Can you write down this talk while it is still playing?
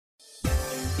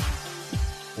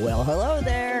Well, hello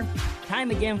there. Time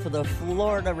again for the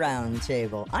Florida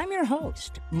Roundtable. I'm your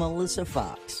host, Melissa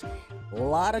Fox. A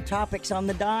lot of topics on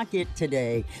the docket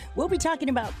today. We'll be talking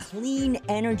about clean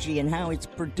energy and how it's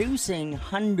producing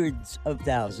hundreds of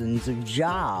thousands of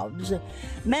jobs.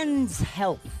 Men's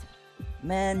health.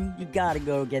 Men, you gotta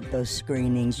go get those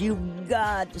screenings. You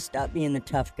got to stop being the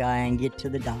tough guy and get to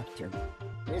the doctor.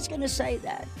 I'm just gonna say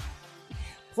that.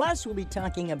 Plus, we'll be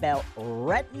talking about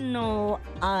retinal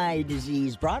eye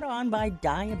disease brought on by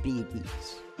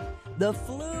diabetes. The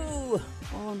flu.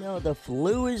 Oh no, the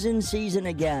flu is in season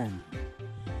again.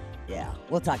 Yeah,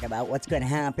 we'll talk about what's going to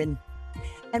happen.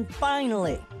 And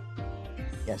finally,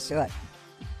 guess what?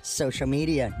 Social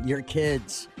media, your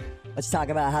kids. Let's talk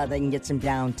about how they can get some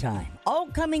downtime. All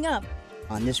coming up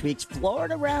on this week's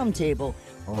Florida Roundtable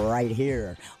right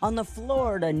here on the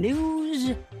Florida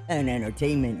News and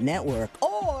Entertainment Network,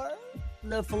 or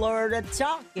the Florida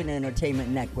Talk and Entertainment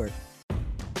Network.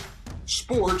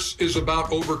 Sports is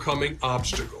about overcoming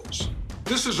obstacles.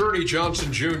 This is Ernie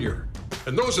Johnson Jr.,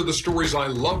 and those are the stories I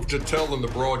love to tell in the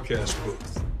broadcast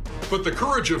booth. But the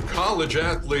courage of college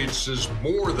athletes is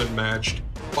more than matched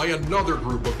by another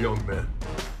group of young men,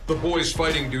 the boys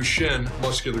fighting Duchenne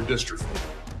muscular dystrophy.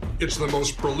 It's the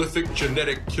most prolific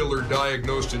genetic killer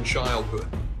diagnosed in childhood,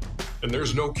 and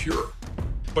there's no cure.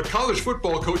 But college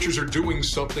football coaches are doing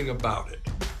something about it,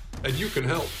 and you can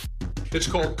help. It's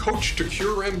called Coach to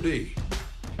Cure MD.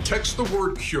 Text the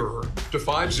word CURE to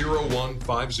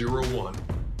 501-501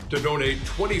 to donate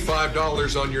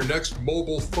 $25 on your next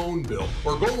mobile phone bill,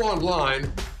 or go online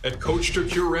at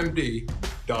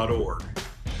coachtocuremd.org.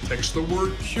 Text the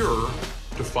word CURE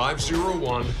to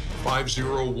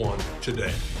 501-501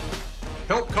 today.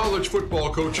 Help college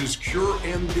football coaches cure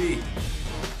MD.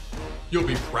 You'll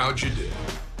be proud you did.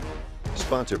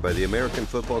 Sponsored by the American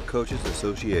Football Coaches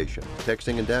Association.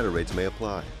 Texting and data rates may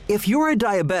apply. If you're a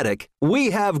diabetic,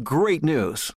 we have great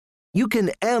news. You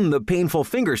can end the painful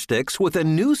finger sticks with a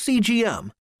new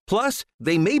CGM. Plus,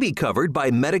 they may be covered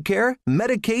by Medicare,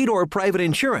 Medicaid, or private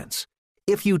insurance.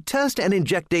 If you test and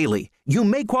inject daily, you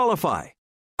may qualify.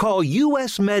 Call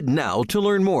US Med now to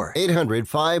learn more.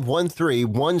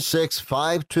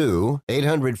 800-513-1652.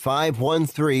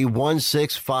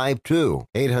 800-513-1652.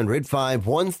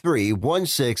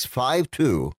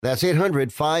 800-513-1652. That's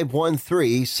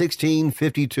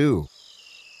 800-513-1652.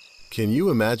 Can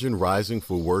you imagine rising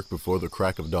for work before the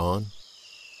crack of dawn?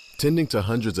 Tending to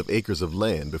hundreds of acres of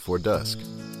land before dusk?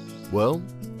 Well,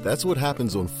 that's what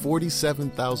happens on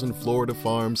 47,000 Florida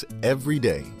farms every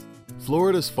day.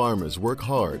 Florida's farmers work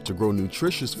hard to grow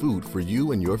nutritious food for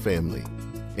you and your family.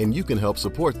 And you can help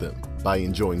support them by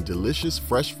enjoying delicious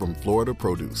Fresh from Florida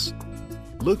produce.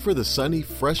 Look for the sunny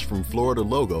Fresh from Florida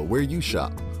logo where you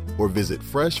shop, or visit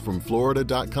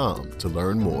freshfromflorida.com to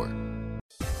learn more.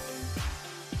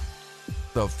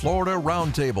 The Florida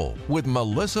Roundtable with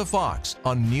Melissa Fox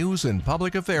on News and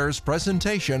Public Affairs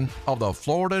presentation of the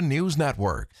Florida News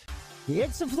Network.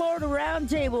 It's the Florida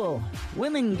Roundtable.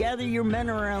 Women, gather your men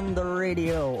around the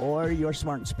radio or your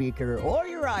smart speaker or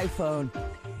your iPhone,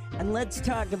 and let's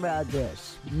talk about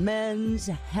this. Men's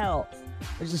health.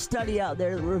 There's a study out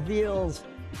there that reveals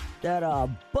that a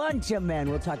bunch of men,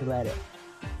 we'll talk about it,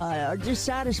 are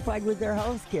dissatisfied with their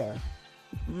health care.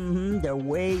 Their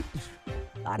weight,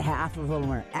 about half of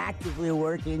them are actively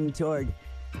working toward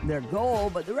their goal,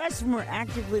 but the rest of them are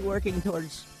actively working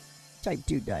towards type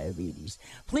 2 diabetes.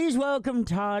 Please welcome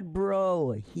Todd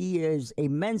Bro. He is a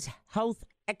men's health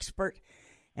expert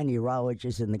and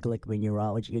urologist in the Glickman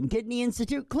Urology and Kidney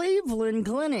Institute Cleveland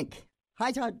Clinic.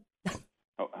 Hi, Todd.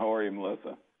 How are you,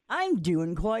 Melissa? I'm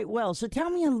doing quite well. So tell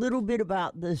me a little bit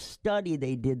about the study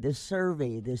they did, this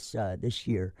survey this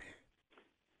year.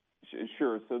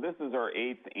 Sure. So this is our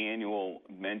 8th annual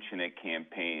Mention It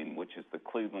campaign, which is the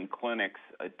Cleveland Clinic's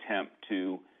attempt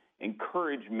to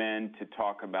encourage men to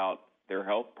talk about their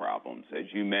health problems.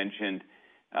 As you mentioned,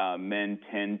 men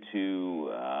tend to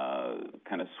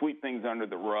kind of sweep things under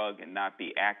the rug and not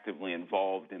be actively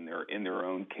involved in their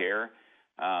own care.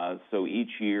 So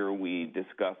each year we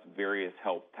discuss various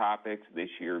health topics, this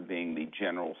year being the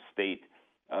general state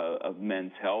of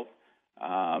men's health,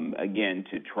 again,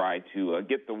 to try to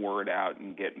get the word out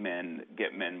and get men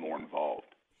more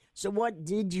involved. So what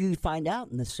did you find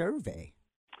out in the survey?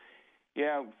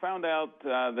 Yeah, found out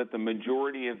that the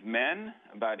majority of men,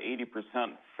 about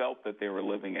 80%, felt that they were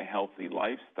living a healthy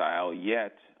lifestyle,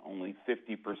 yet only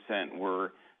 50%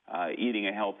 were eating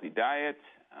a healthy diet.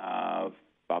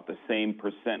 About the same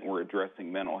percent were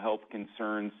addressing mental health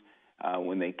concerns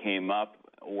when they came up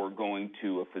or going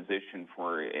to a physician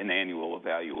for an annual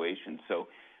evaluation. So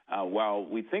while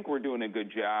we think we're doing a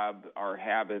good job, our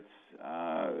habits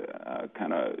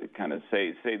kind of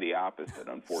say the opposite,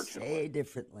 unfortunately. Say it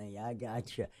differently. I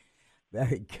gotcha.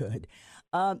 Very good.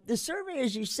 The survey,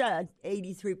 as you said,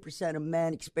 83% of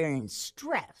men experience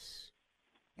stress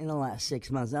in the last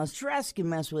 6 months. Now, stress can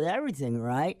mess with everything,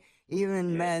 right?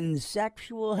 Even men's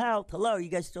sexual health. Hello, you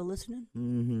guys still listening?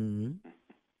 Mm-hmm.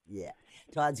 Yeah.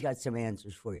 Todd's got some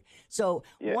answers for you. So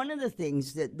one of the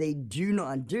things that they do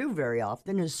not do very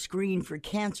often is screen for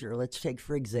cancer. Let's take,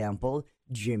 for example,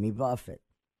 Jimmy Buffett.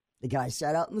 The guy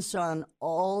sat out in the sun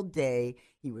all day.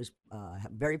 He was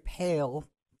very pale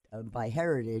by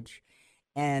heritage,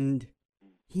 and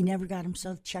he never got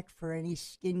himself checked for any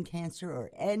skin cancer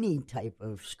or any type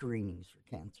of screenings for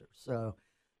cancer. So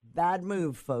bad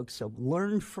move, folks. So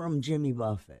learn from Jimmy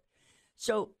Buffett.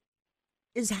 So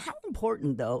how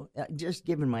important, though, just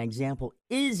given my example,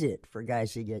 is it for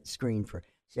guys to get screened for,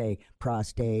 say,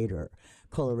 prostate or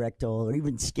colorectal or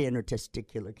even skin or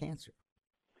testicular cancer?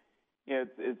 Yeah,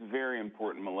 it's very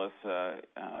important, Melissa.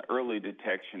 Early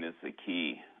detection is the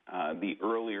key. The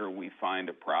earlier we find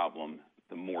a problem,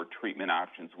 the more treatment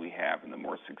options we have and the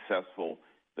more successful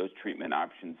those treatment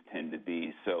options tend to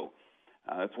be. So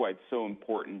that's why it's so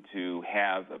important to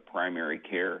have a primary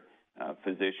care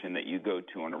physician that you go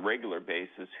to on a regular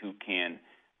basis who can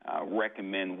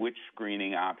recommend which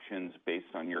screening options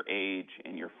based on your age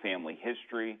and your family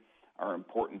history are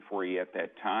important for you at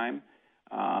that time.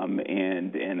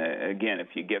 And again,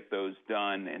 if you get those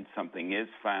done and something is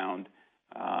found,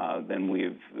 then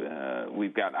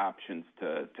we've got options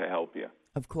to help you.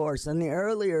 Of course, and the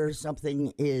earlier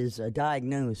something is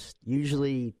diagnosed,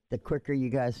 usually the quicker you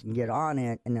guys can get on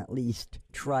it and at least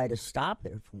try to stop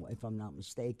it, if I'm not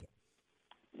mistaken.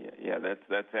 Yeah,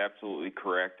 that's absolutely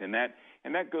correct, and that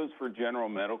goes for general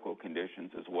medical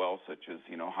conditions as well, such as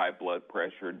high blood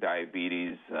pressure,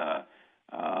 diabetes,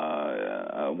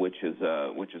 which is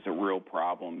a real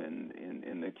problem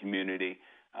in the community.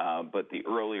 But the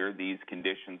earlier these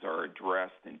conditions are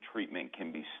addressed and treatment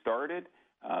can be started,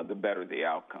 the better the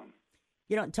outcome.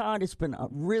 Todd, it's been a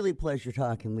really pleasure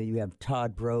talking with you. We have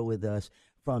Todd Bro with us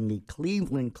from the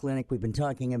Cleveland Clinic. We've been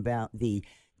talking about the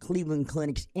Cleveland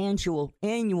Clinic's annual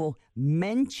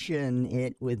Mention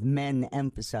It with Men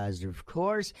emphasized, of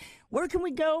course. Where can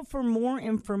we go for more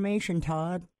information,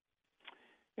 Todd?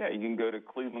 Yeah, you can go to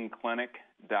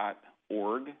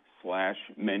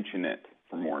clevelandclinic.org/mentionit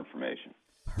for more information.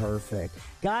 Perfect.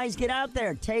 Guys, get out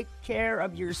there. Take care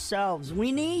of yourselves.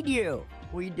 We need you.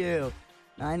 We do.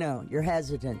 I know, you're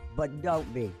hesitant, but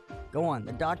don't be. Go on.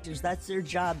 The doctors, that's their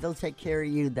job. They'll take care of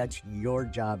you. That's your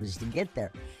job, is to get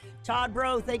there. Todd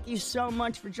Bro, thank you so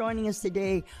much for joining us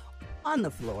today on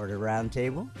the Florida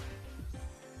Roundtable.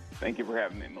 Thank you for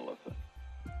having me, Melissa.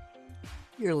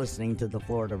 You're listening to the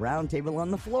Florida Roundtable on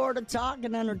the Florida Talk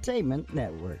and Entertainment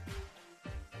Network.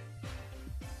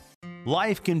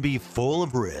 Life can be full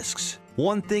of risks.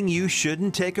 One thing you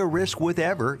shouldn't take a risk with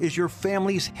ever is your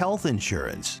family's health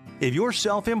insurance. If you're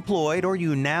self-employed or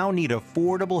you now need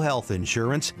affordable health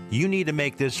insurance, you need to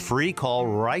make this free call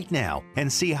right now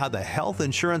and see how the Health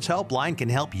Insurance Helpline can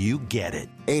help you get it.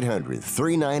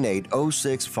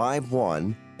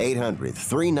 800-398-0651.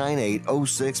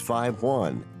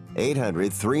 800-398-0651.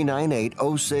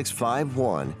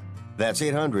 800-398-0651. That's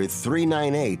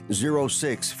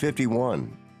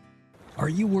 800-398-0651. Are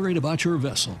you worried about your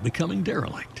vessel becoming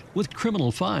derelict with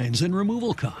criminal fines and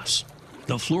removal costs?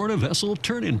 The Florida Vessel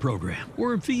Turn-In Program,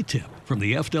 or VTIP, from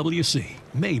the FWC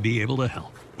may be able to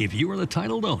help. If you are the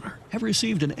titled owner, have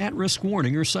received an at-risk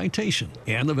warning or citation,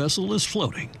 and the vessel is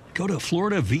floating, go to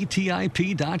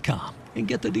floridavtip.com and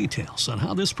get the details on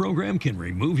how this program can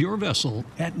remove your vessel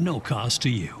at no cost to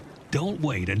you. Don't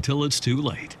wait until it's too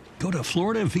late. Go to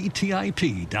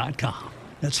floridavtip.com.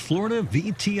 That's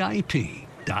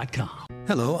floridavtip.com.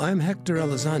 Hello, I'm Hector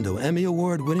Elizondo, Emmy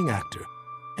Award-winning actor,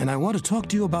 and I want to talk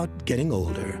to you about getting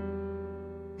older.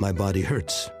 My body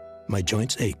hurts, my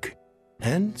joints ache,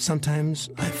 and sometimes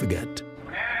I forget.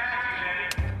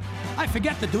 I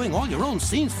forget that doing all your own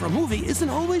scenes for a movie isn't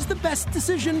always the best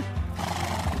decision.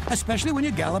 Especially when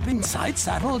you're galloping side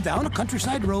saddle down a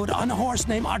countryside road on a horse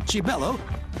named Archibello,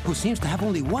 who seems to have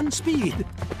only one speed,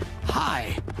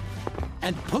 high.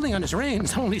 And pulling on his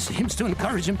reins only seems to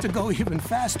encourage him to go even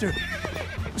faster.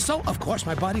 So, of course,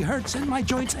 my body hurts and my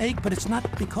joints ache, but it's not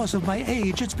because of my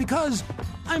age. It's because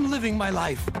I'm living my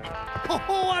life.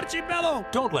 Oh,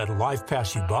 Archibello! Don't let life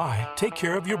pass you by. Take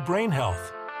care of your brain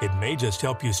health. It may just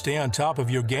help you stay on top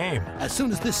of your game. As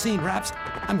soon as this scene wraps,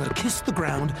 I'm going to kiss the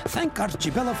ground, thank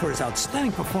Archibello for his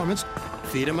outstanding performance,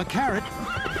 feed him a carrot,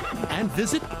 and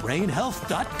visit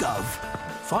brainhealth.gov.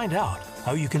 Find out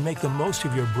how you can make the most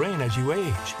of your brain as you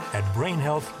age at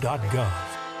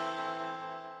brainhealth.gov.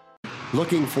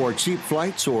 Looking for cheap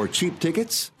flights or cheap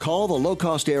tickets? Call the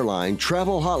low-cost airline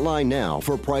travel hotline now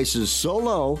for prices so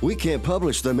low we can't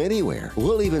publish them anywhere.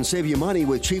 We'll even save you money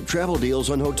with cheap travel deals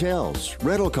on hotels,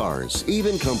 rental cars,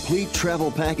 even complete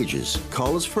travel packages.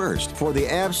 Call us first for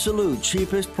the absolute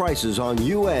cheapest prices on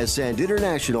U.S. and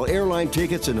international airline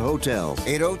tickets and hotels.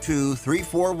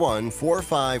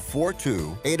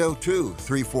 802-341-4542.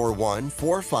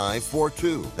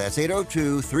 802-341-4542. That's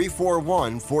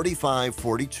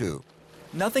 802-341-4542.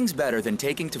 Nothing's better than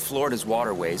taking to Florida's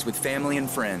waterways with family and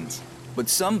friends. But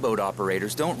some boat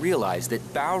operators don't realize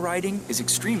that bow riding is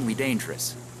extremely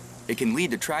dangerous. It can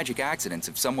lead to tragic accidents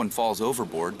if someone falls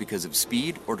overboard because of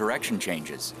speed or direction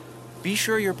changes. Be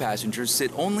sure your passengers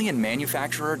sit only in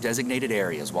manufacturer-designated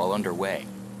areas while underway.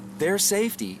 Their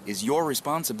safety is your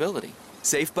responsibility.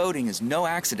 Safe boating is no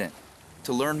accident.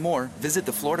 To learn more, visit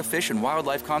the Florida Fish and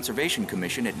Wildlife Conservation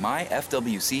Commission at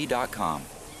myfwc.com.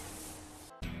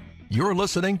 You're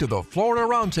listening to the Florida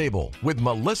Roundtable with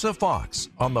Melissa Fox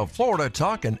on the Florida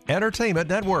Talk and Entertainment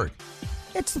Network.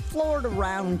 It's the Florida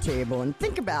Roundtable, and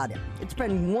think about it. It's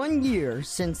been 1 year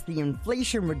since the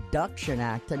Inflation Reduction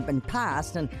Act had been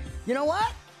passed, and you know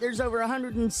what? There's over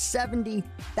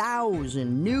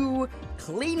 170,000 new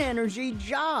clean energy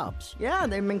jobs. Yeah,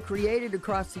 they've been created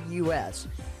across the U.S.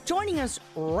 Joining us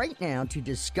right now to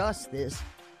discuss this,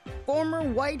 former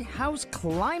White House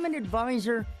climate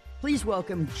advisor. Please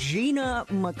welcome Gina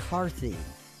McCarthy.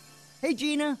 Hey,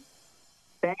 Gina.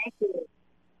 Thank you.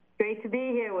 Great to be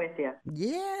here with you.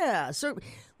 Yeah. So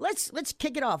let's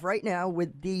kick it off right now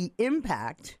with the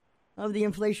impact of the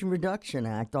Inflation Reduction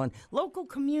Act on local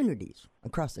communities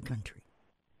across the country.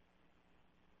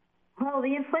 Well,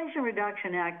 the Inflation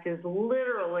Reduction Act is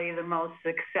literally the most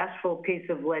successful piece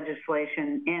of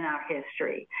legislation in our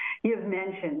history. You've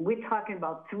mentioned, we're talking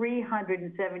about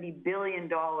 $370 billion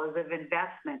of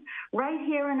investment right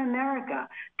here in America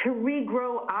to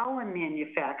regrow our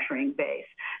manufacturing base,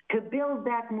 to build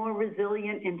back more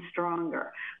resilient and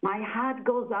stronger. My heart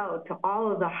goes out to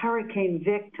all of the hurricane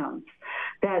victims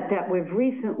that we've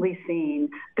recently seen,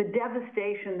 the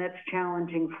devastation that's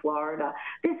challenging Florida.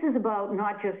 This is about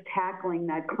not just tackling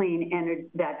that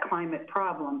that climate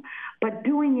problem, but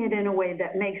doing it in a way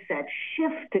that makes that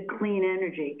shift to clean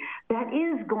energy that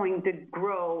is going to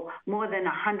grow more than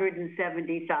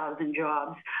 170,000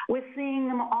 jobs. We're seeing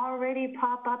them already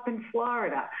pop up in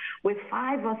Florida with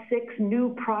 5 or 6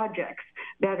 new projects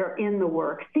that are in the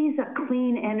works. These are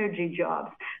clean energy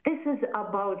jobs. This is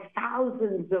about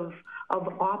thousands of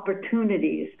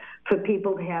opportunities for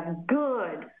people to have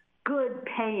good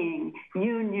paying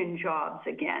union jobs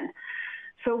again.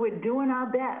 So we're doing our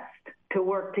best to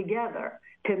work together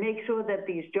to make sure that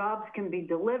these jobs can be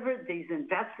delivered, these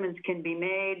investments can be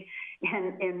made,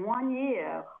 and in 1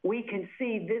 year, we can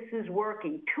see this is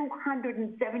working.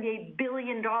 $278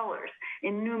 billion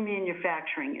in new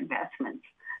manufacturing investments.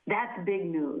 That's big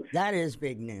news. That is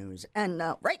big news. And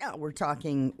right now we're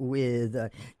talking with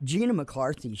Gina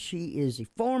McCarthy. She is a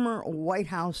former White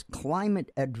House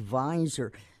climate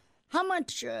advisor. How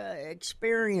much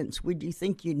experience would you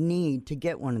think you'd need to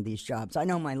get one of these jobs? I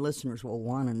know my listeners will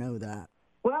want to know that.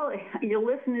 Well, your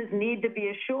listeners need to be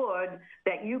assured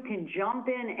that you can jump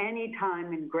in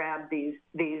anytime and grab these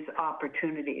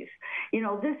opportunities. You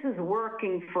know, this is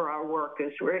working for our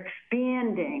workers. We're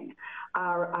expanding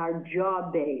our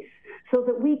job base so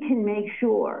that we can make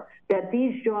sure that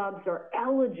these jobs are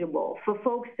eligible for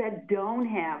folks that don't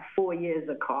have 4 years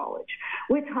of college.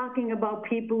 We're talking about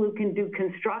people who can do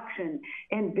construction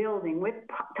and building. We're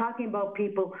talking about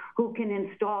people who can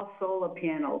install solar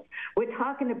panels. We're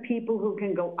talking to people who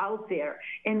can go out there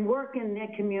and work in their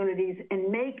communities and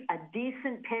make a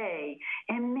decent pay,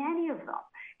 and many of them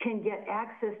can get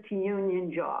access to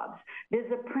union jobs.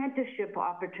 There's apprenticeship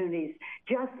opportunities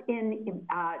just in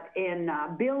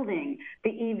building the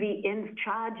EV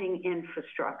charging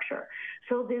infrastructure.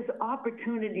 So there's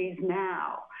opportunities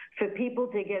now for people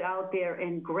to get out there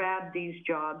and grab these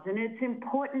jobs, and it's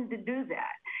important to do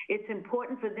that. It's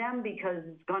important for them because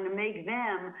it's going to make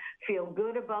them feel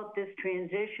good about this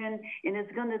transition, and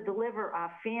it's going to deliver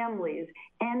our families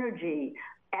energy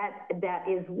that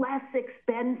is less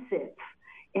expensive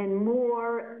and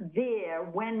more there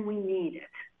when we need it.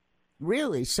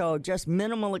 Really? So just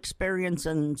minimal experience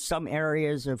in some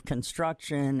areas of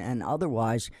construction and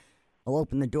otherwise will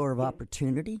open the door of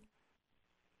opportunity?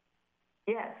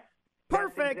 Yes.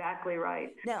 Perfect. That's exactly right.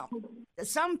 Now,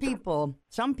 some people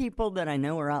that I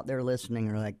know are out there listening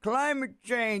are like, climate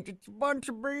change, it's a bunch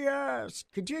of BS.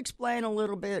 Could you explain a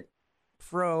little bit,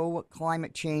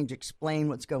 climate change, explain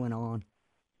what's going on?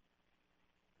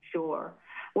 Sure.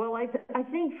 Well, I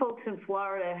think folks in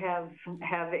Florida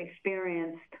have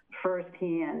experienced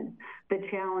firsthand the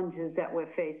challenges that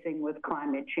we're facing with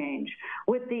climate change,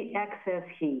 with the excess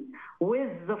heat,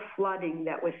 with the flooding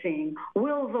that we're seeing,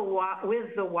 with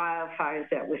the wildfires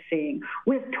that we're seeing,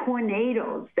 with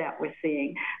tornadoes that we're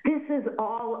seeing. This is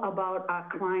all about our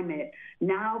climate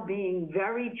now being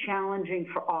very challenging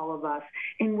for all of us,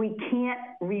 and we can't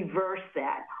reverse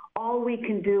that. All we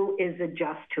can do is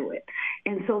adjust to it.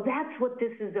 And so that's what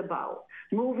this is about,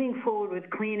 moving forward with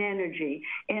clean energy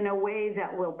in a way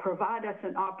that will provide us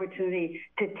an opportunity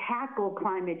to tackle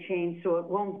climate change so it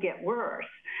won't get worse.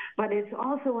 But it's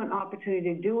also an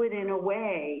opportunity to do it in a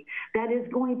way that is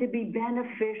going to be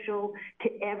beneficial to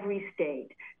every state,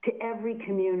 to every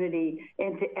community,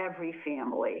 and to every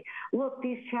family. Look,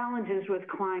 these challenges with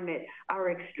climate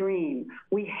are extreme.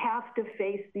 We have to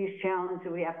face these challenges.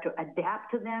 We have to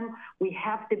adapt to them. We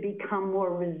have to become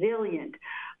more resilient.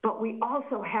 But we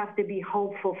also have to be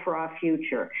hopeful for our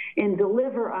future and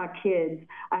deliver our kids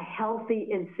a healthy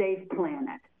and safe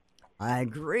planet. I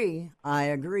agree.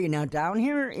 Now, down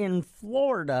here in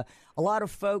Florida, a lot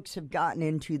of folks have gotten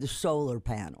into the solar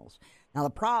panels. Now, the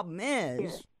problem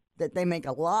is that they make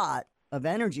a lot of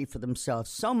energy for themselves,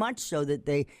 so much so that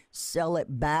they sell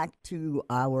it back to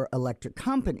our electric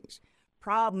companies.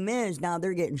 Problem is now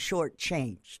they're getting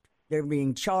shortchanged. They're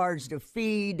being charged a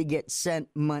fee to get sent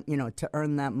money, to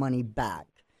earn that money back.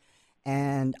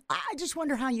 And I just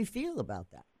wonder how you feel about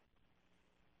that.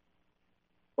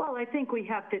 Well, I think we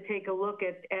have to take a look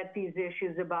at these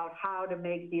issues about how to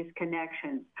make these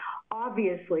connections.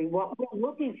 Obviously, what we're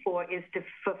looking for is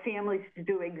for families to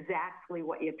do exactly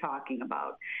what you're talking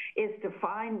about, is to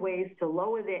find ways to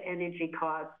lower their energy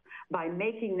costs by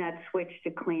making that switch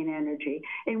to clean energy.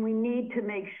 And we need to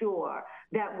make sure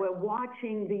that we're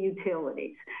watching the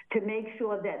utilities to make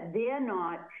sure that they're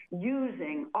not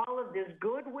using all of this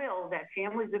goodwill that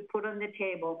families have put on the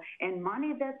table and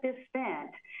money that they've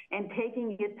spent and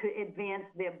taking it to advance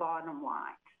their bottom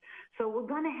lines. So we're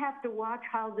going to have to watch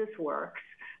how this works.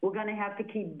 We're going to have to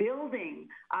keep building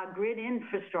our grid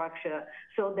infrastructure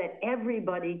so that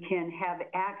everybody can have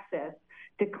access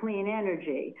to clean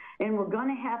energy. And we're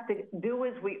going to have to do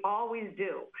as we always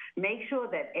do, make sure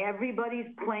that everybody's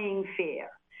playing fair.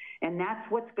 And that's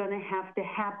what's going to have to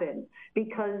happen,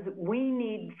 because we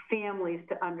need families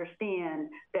to understand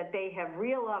that they have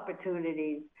real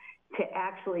opportunities to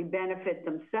actually benefit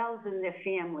themselves and their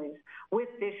families with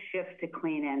this shift to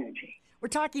clean energy. We're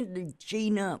talking to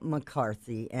Gina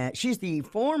McCarthy. She's the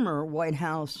former White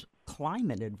House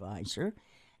climate advisor.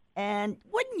 And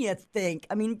wouldn't you think,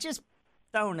 just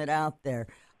throwing it out there,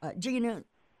 Gina,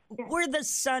 we're the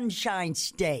Sunshine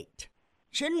State.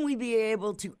 Shouldn't we be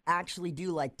able to actually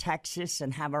do like Texas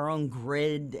and have our own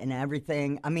grid and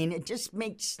everything? It just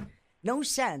makes no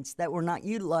sense that we're not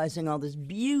utilizing all this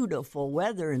beautiful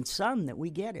weather and sun that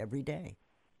we get every day.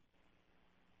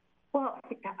 Well,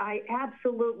 I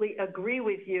absolutely agree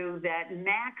with you that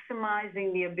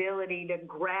maximizing the ability to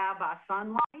grab our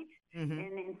sunlight and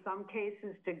in some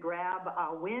cases to grab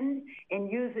our wind and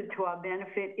use it to our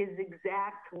benefit is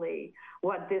exactly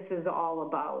what this is all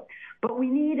about. But we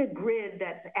need a grid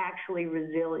that's actually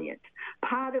resilient.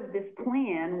 Part of this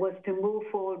plan was to move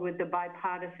forward with the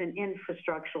bipartisan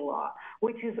infrastructure law,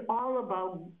 which is all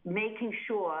about making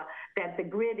sure that the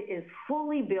grid is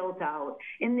fully built out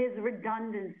and there's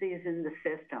redundancies in the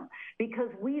system, because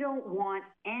we don't want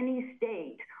any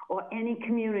state or any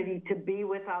community to be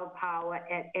without power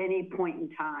at any point in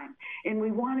time. And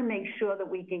we want to make sure that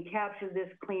we can capture this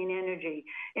clean energy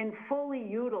and fully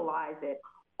utilize it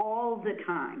all the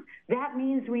time. That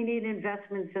means we need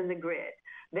investments in the grid.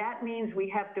 That means we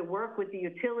have to work with the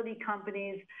utility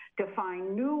companies to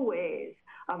find new ways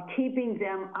of keeping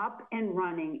them up and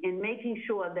running and making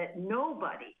sure that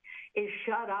nobody is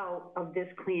shut out of this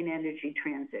clean energy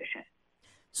transition.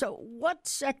 So what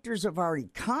sectors of our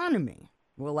economy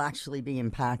will actually be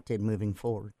impacted moving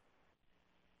forward?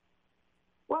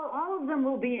 Well, all of them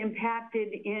will be impacted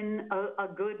in a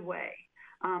good way.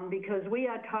 Because we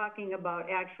are talking about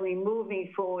actually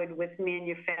moving forward with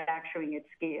manufacturing at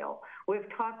scale. We've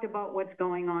talked about what's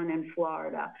going on in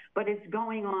Florida, but it's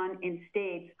going on in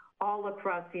states all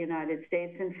across the United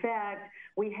States. In fact,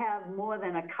 we have more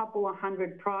than a couple of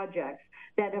hundred projects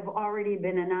that have already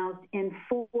been announced in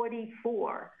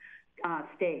 44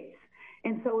 states.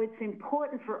 And so it's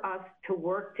important for us to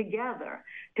work together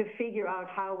to figure out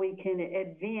how we can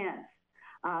advance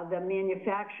the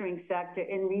manufacturing sector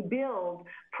and rebuild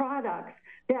products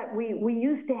that we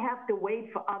used to have to wait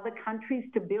for other countries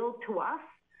to build to us.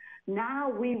 Now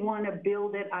we want to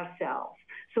build it ourselves.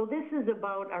 So this is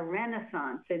about a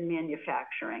renaissance in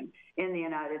manufacturing in the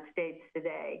United States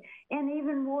today. And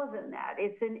even more than that,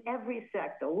 it's in every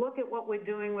sector. Look at what we're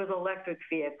doing with electric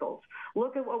vehicles.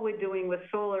 Look at what we're doing with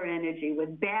solar energy,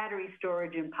 with battery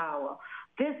storage and power.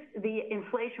 The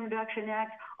Inflation Reduction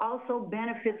Act also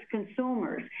benefits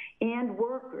consumers and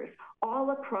workers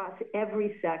all across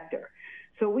every sector.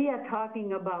 So we are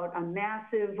talking about a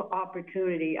massive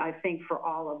opportunity, I think, for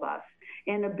all of us,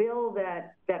 and a bill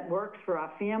that works for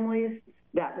our families,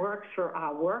 that works for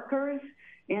our workers,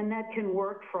 and that can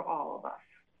work for all of us.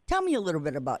 Tell me a little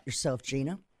bit about yourself,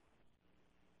 Gina.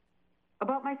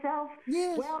 About myself?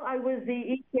 Yes. Well, I was the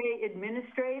EPA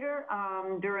administrator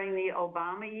during the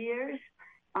Obama years.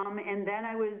 And then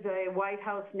I was a White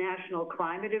House National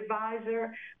Climate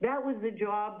Advisor. That was the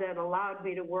job that allowed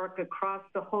me to work across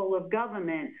the whole of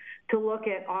government to look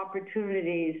at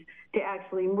opportunities to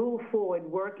actually move forward,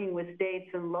 working with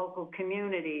states and local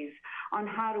communities on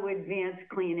how to advance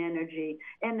clean energy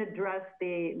and address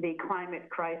the climate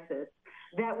crisis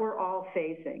that we're all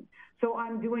facing. So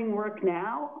I'm doing work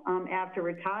now. After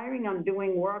retiring, I'm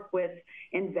doing work with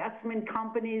investment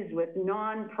companies, with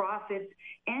nonprofits,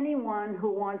 anyone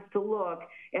who wants to look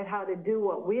at how to do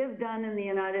what we have done in the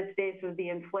United States with the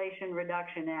Inflation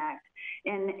Reduction Act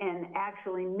and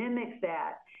actually mimic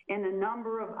that in a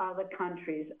number of other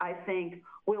countries, I think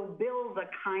will build the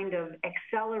kind of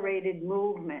accelerated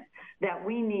movement that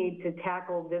we need to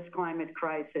tackle this climate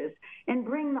crisis and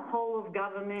bring the whole of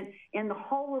government and the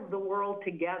whole of the world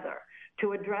together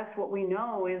to address what we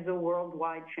know is a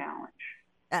worldwide challenge.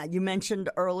 You mentioned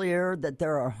earlier that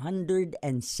there are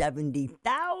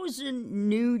 170,000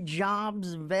 new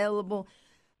jobs available.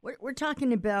 We're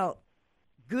talking about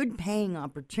good paying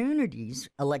opportunities,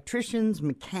 electricians,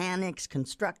 mechanics,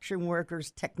 construction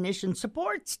workers, technicians,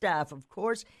 support staff, of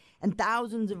course, and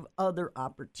thousands of other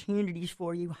opportunities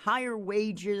for you, higher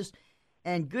wages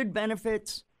and good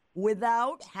benefits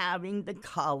without having the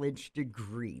college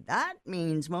degree. That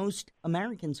means most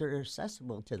Americans are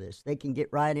accessible to this. They can get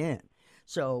right in.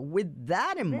 So with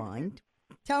that in mind,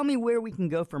 tell me where we can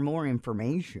go for more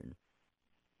information.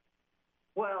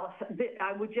 Well,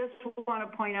 I would just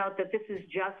want to point out that this is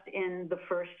just in the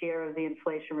first year of the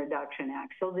Inflation Reduction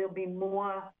Act, so there'll be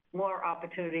more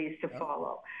opportunities to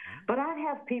follow. But I'd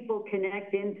have people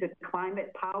connect into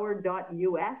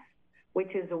climatepower.us,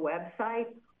 which is a website,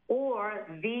 or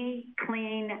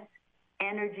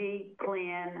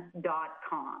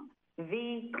thecleanenergyplan.com.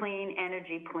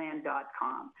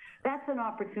 thecleanenergyplan.com. That's an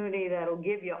opportunity that'll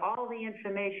give you all the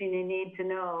information you need to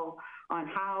know on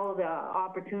how the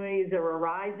opportunities are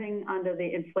arising under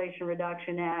the Inflation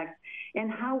Reduction Act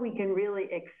and how we can really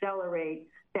accelerate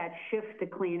that shift to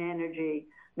clean energy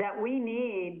that we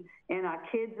need and our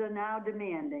kids are now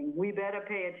demanding. We better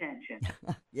pay attention.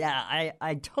 Yeah,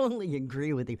 I totally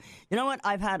agree with you. You know what?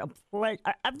 I've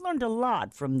learned a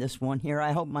lot from this one here.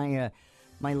 I hope my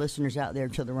listeners out there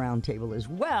to the Roundtable as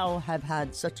well have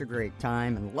had such a great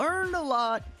time and learned a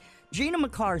lot. Gina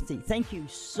McCarthy, thank you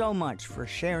so much for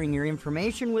sharing your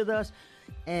information with us.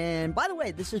 And by the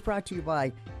way, this is brought to you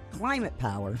by Climate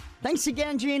Power. Thanks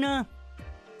again, Gina.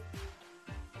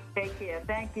 Take care.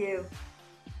 Thank you.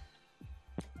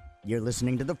 You're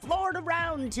listening to the Florida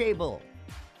Roundtable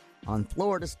on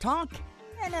Florida's Talk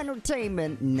and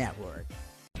Entertainment Network.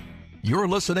 You're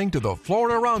listening to the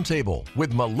Florida Roundtable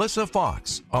with Melissa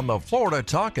Fox on the Florida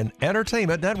Talk and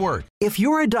Entertainment Network. If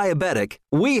you're a diabetic,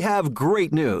 we have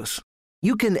great news.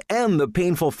 You can end the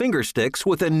painful finger sticks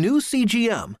with a new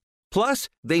CGM. Plus,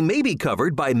 they may be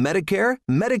covered by Medicare,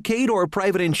 Medicaid, or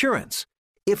private insurance.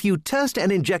 If you test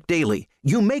and inject daily,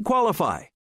 you may qualify.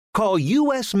 Call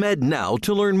US Med now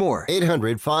to learn more.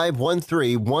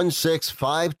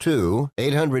 800-513-1652.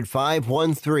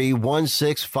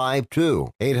 800-513-1652.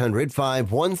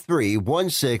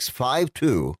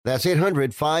 800-513-1652. That's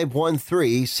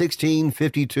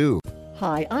 800-513-1652.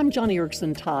 Hi, I'm Johnny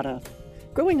Erickson Tata.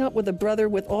 Growing up with a brother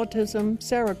with autism,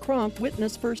 Sarah Cronk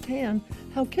witnessed firsthand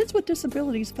how kids with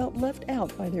disabilities felt left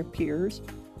out by their peers.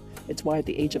 It's why at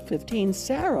the age of 15,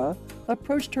 Sarah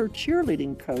approached her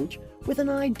cheerleading coach with an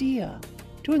idea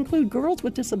to include girls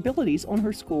with disabilities on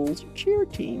her school's cheer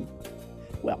team.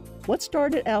 Well, what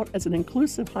started out as an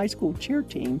inclusive high school cheer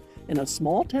team in a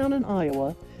small town in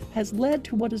Iowa has led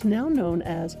to what is now known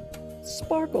as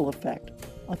Sparkle Effect,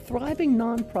 a thriving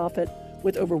nonprofit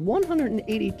with over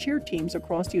 180 cheer teams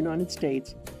across the United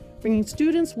States, bringing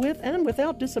students with and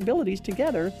without disabilities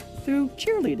together through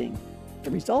cheerleading.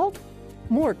 The result?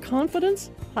 More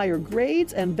confidence, higher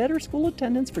grades, and better school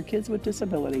attendance for kids with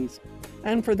disabilities.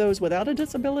 And for those without a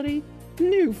disability,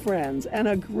 new friends and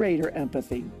a greater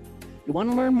empathy. You want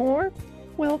to learn more?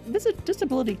 Well, visit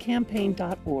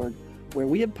disabilitycampaign.org, where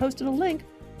we have posted a link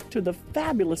to the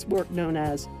fabulous work known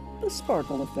as the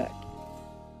Sparkle Effect.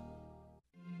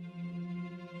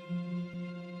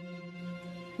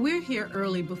 We're here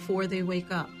early before they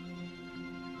wake up.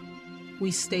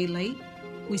 We stay late,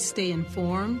 we stay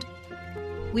informed,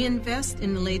 we invest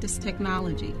in the latest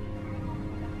technology.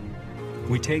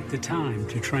 We take the time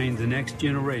to train the next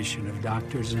generation of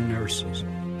doctors and nurses.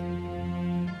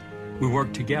 We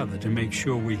work together to make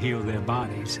sure we heal their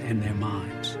bodies and their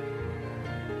minds.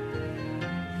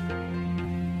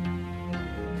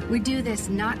 We do this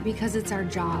not because it's our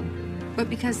job, but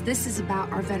because this is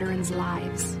about our veterans'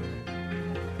 lives.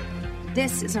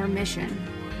 This is our mission.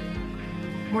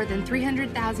 More than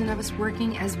 300,000 of us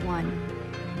working as one,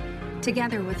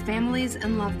 together with families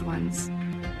and loved ones.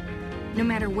 No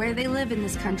matter where they live in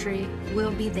this country,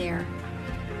 we'll be there.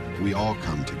 We all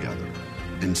come together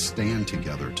and stand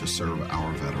together to serve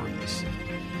our veterans.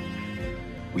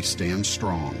 We stand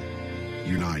strong,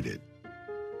 united.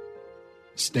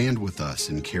 Stand with us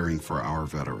in caring for our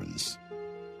veterans.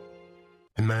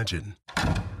 Imagine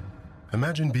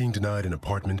being denied an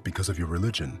apartment because of your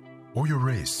religion, or your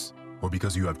race, or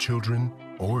because you have children,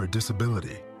 or a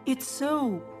disability. It's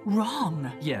so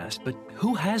wrong. Yes, but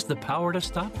who has the power to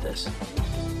stop this?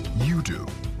 You do.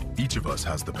 Each of us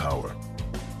has the power.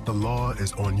 The law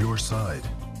is on your side.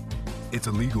 It's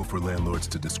illegal for landlords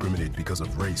to discriminate because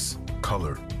of race,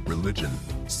 color, religion,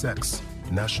 sex,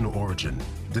 national origin,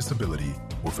 disability,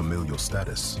 or familial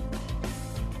status.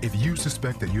 If you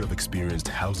suspect that you have experienced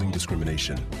housing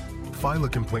discrimination, file a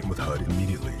complaint with HUD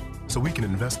immediately so we can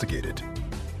investigate it.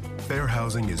 Fair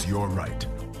housing is your right.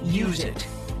 Use it.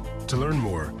 To learn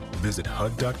more, visit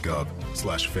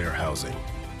hud.gov/fairhousing.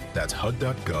 That's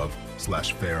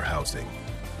hud.gov/fairhousing.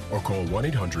 Or call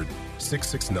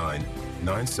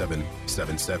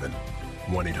 1-800-669-9777.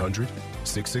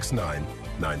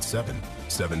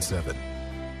 1-800-669-9777.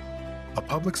 A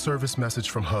public service message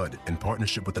from HUD in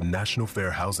partnership with the National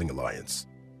Fair Housing Alliance.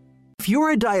 If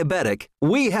you're a diabetic,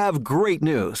 we have great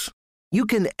news. You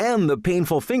can end the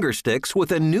painful finger sticks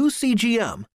with a new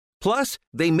CGM. Plus,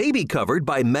 they may be covered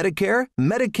by Medicare,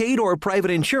 Medicaid, or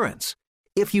private insurance.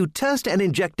 If you test and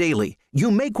inject daily, you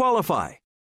may qualify.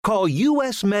 Call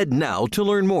US Med now to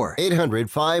learn more.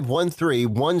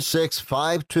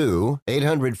 800-513-1652.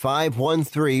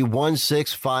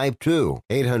 800-513-1652.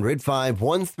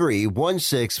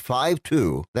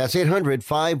 800-513-1652. That's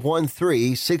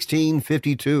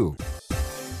 800-513-1652.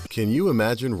 Can you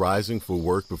imagine rising for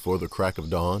work before the crack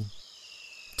of dawn?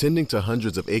 Tending to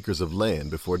hundreds of acres of land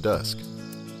before dusk?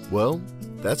 Well,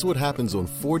 that's what happens on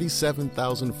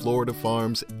 47,000 Florida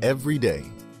farms every day.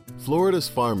 Florida's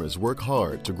farmers work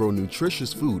hard to grow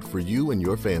nutritious food for you and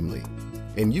your family.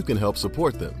 And you can help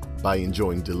support them by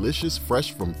enjoying delicious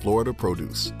Fresh from Florida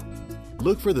produce.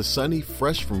 Look for the sunny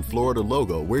Fresh from Florida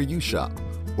logo where you shop,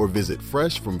 or visit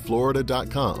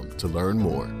freshfromflorida.com to learn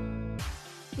more.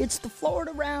 It's the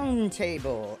Florida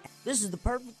Roundtable. This is the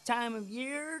perfect time of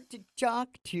year to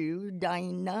talk to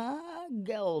Dinah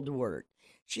Geldwart.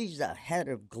 She's the head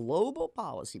of global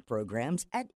policy programs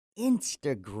at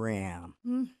Instagram.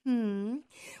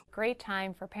 Great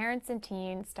time for parents and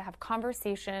teens to have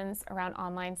conversations around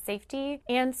online safety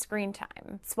and screen time.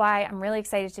 That's why I'm really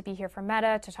excited to be here for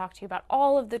Meta to talk to you about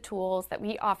all of the tools that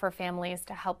we offer families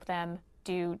to help them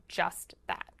do just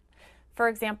that. For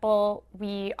example,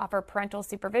 we offer parental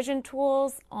supervision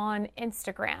tools on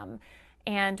Instagram.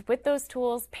 And with those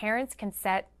tools, parents can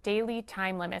set daily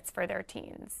time limits for their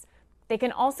teens. They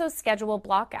can also schedule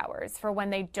block hours for when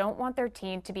they don't want their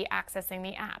teen to be accessing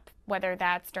the app, whether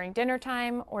that's during dinner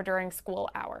time or during school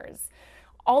hours.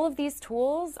 All of these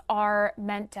tools are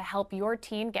meant to help your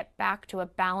teen get back to a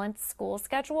balanced school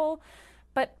schedule,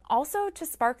 but also to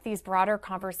spark these broader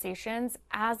conversations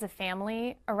as a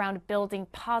family around building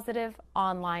positive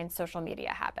online social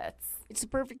media habits. It's the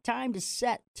perfect time to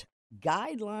set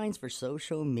guidelines for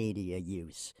social media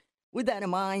use. With that in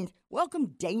mind,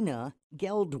 welcome Dinah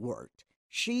Geldwart.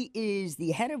 She is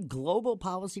the head of global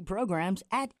policy programs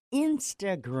at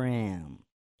Instagram.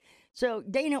 So,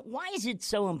 Dinah, why is it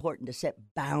so important to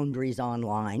set boundaries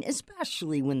online,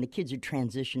 especially when the kids are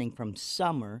transitioning from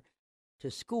summer to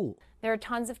school? There are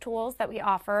tons of tools that we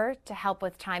offer to help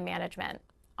with time management.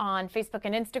 On Facebook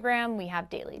and Instagram, we have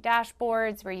daily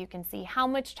dashboards where you can see how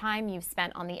much time you've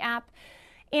spent on the app,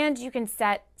 and you can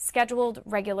set scheduled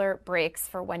regular breaks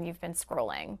for when you've been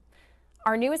scrolling.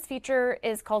 Our newest feature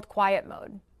is called Quiet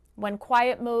Mode. When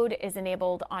Quiet Mode is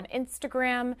enabled on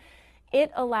Instagram,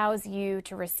 it allows you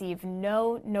to receive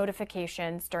no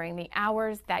notifications during the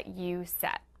hours that you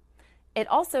set. It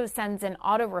also sends an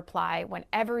auto reply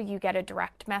whenever you get a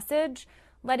direct message,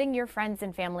 letting your friends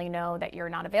and family know that you're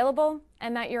not available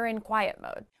and that you're in quiet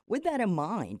mode. With that in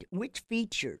mind, which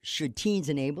features should teens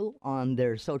enable on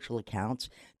their social accounts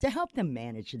to help them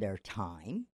manage their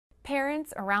time?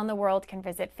 Parents around the world can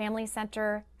visit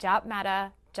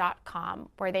familycenter.meta.com,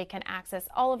 where they can access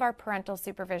all of our parental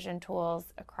supervision tools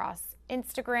across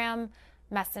Instagram,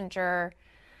 Messenger,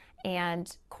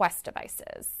 and Quest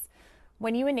devices.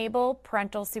 When you enable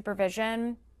parental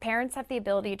supervision, parents have the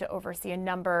ability to oversee a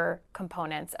number of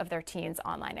components of their teen's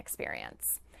online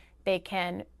experience. They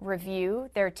can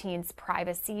review their teen's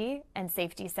privacy and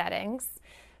safety settings.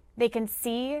 They can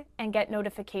see and get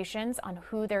notifications on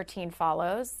who their teen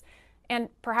follows. And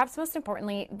perhaps most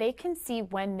importantly, they can see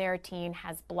when their teen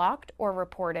has blocked or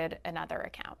reported another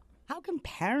account. How can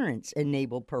parents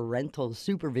enable parental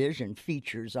supervision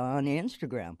features on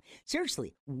Instagram?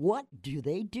 Seriously, what do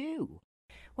they do?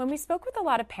 When we spoke with a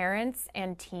lot of parents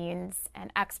and teens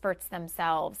and experts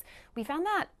themselves, we found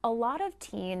that a lot of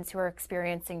teens who are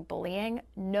experiencing bullying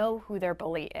know who their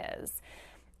bully is.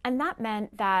 And that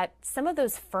meant that some of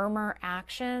those firmer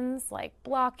actions, like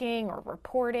blocking or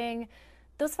reporting,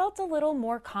 those felt a little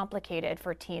more complicated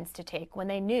for teens to take when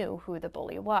they knew who the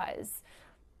bully was.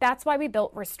 That's why we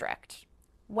built Restrict.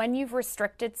 When you've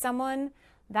restricted someone,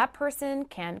 that person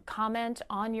can comment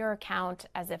on your account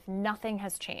as if nothing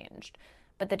has changed.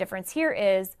 But the difference here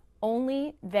is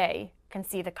only they can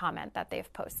see the comment that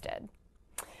they've posted.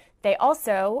 They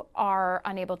also are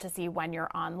unable to see when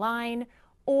you're online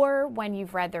or when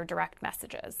you've read their direct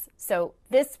messages. So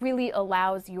this really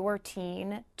allows your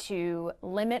teen to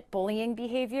limit bullying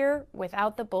behavior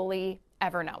without the bully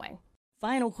ever knowing.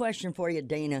 Final question for you,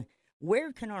 Dana.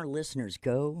 Where can our listeners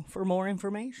go for more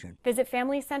information? Visit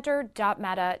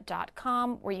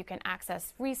familycenter.meta.com, where you can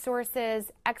access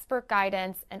resources, expert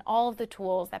guidance, and all of the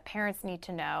tools that parents need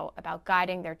to know about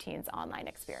guiding their teens' online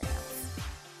experience.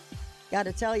 Got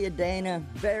to tell you, Dana,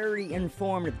 very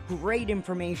informative, great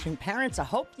information. Parents, I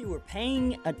hope you were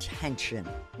paying attention.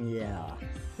 Yeah.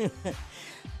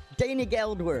 Dana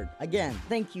Geldward, again,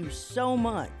 thank you so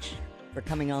much for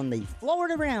coming on the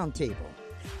Florida Roundtable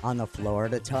on the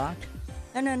Florida Talk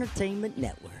and Entertainment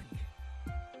Network.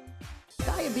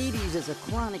 Diabetes is a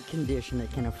chronic condition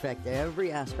that can affect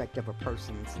every aspect of a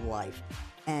person's life,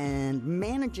 and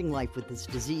managing life with this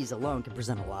disease alone can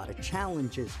present a lot of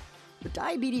challenges. But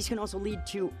diabetes can also lead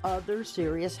to other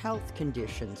serious health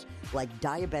conditions like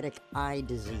diabetic eye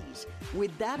disease.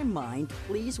 With that in mind,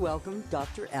 please welcome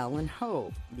Dr. Alan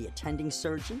Hove, the attending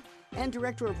surgeon and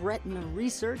Director of Retina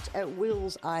Research at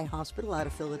Wills Eye Hospital out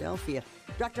of Philadelphia.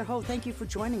 Dr. Hove, thank you for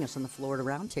joining us on the Florida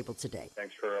Roundtable today.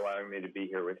 Thanks for allowing me to be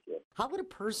here with you. How would a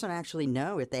person actually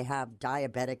know if they have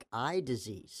diabetic eye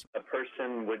disease? A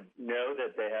person would know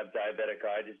that they have diabetic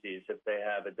eye disease if they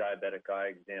have a diabetic eye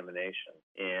examination.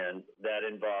 And that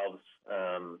involves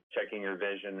checking your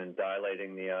vision and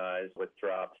dilating the eyes with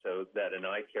drops so that an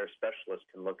eye care specialist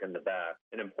can look in the back.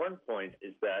 An important point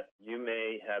is that you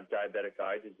may have diabetic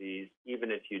eye disease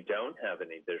even if you don't have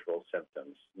any visual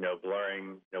symptoms. No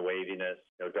blurring, no waviness,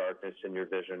 no darkness in your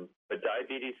vision. But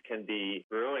diabetes can be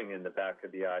brewing in the back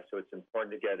of the eye, so it's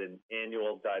important to get an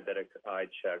annual diabetic eye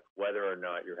check whether or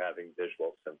not you're having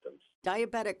visual symptoms.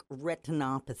 Diabetic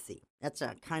retinopathy. That's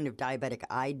a kind of diabetic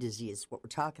eye disease, what we're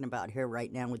talking about here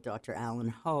right now with Dr. Alan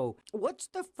Ho. What's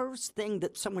the first thing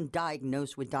that someone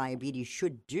diagnosed with diabetes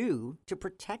should do to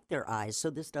protect their eyes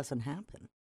so this doesn't happen?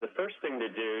 The first thing to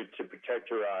do to protect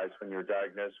your eyes when you're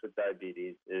diagnosed with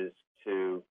diabetes is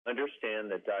to understand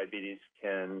that diabetes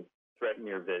can threaten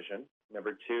your vision.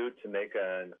 Number two, to make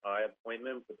an eye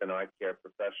appointment with an eye care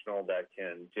professional that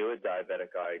can do a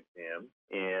diabetic eye exam.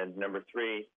 And number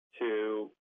three,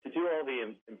 to do all the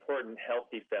important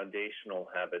healthy foundational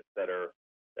habits that are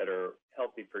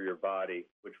healthy for your body,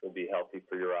 which will be healthy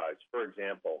for your eyes. For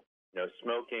example,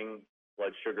 smoking,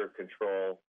 blood sugar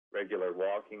control, regular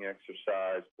walking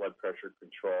exercise, blood pressure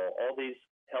control, all these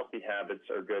healthy habits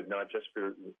are good not just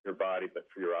for your body, but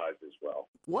for your eyes as well.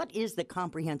 What is the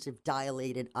comprehensive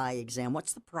dilated eye exam?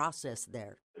 What's the process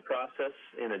there? The process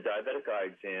in a diabetic eye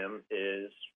exam is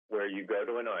where you go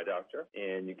to an eye doctor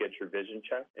and you get your vision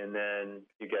checked, and then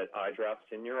you get eye drops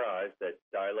in your eyes that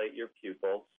dilate your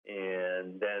pupils,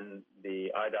 and then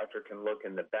the eye doctor can look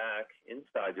in the back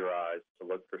inside your eyes to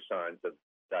look for signs of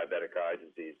diabetic eye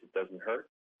disease. It doesn't hurt.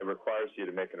 It requires you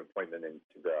to make an appointment and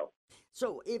to go.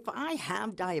 So if I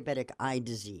have diabetic eye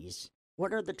disease,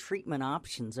 what are the treatment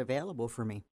options available for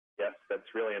me? Yes,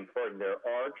 that's really important. There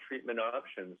are treatment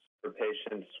options for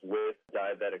patients with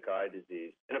diabetic eye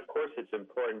disease. And of course, it's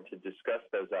important to discuss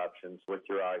those options with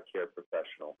your eye care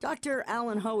professional. Dr.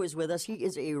 Alan Ho is with us. He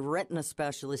is a retina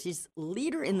specialist. He's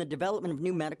leader in the development of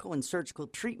new medical and surgical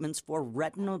treatments for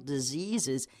retinal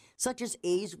diseases, such as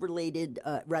age-related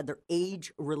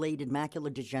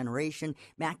macular degeneration,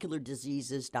 macular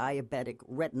diseases, diabetic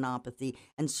retinopathy,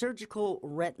 and surgical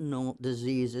retinal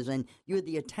diseases. And you're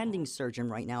the attending surgeon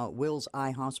right now at Wills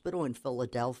Eye Hospital in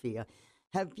Philadelphia.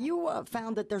 Have you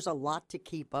found that there's a lot to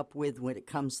keep up with when it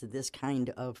comes to this kind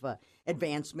of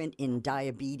advancement in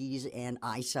diabetes and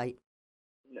eyesight?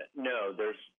 No,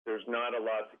 there's not a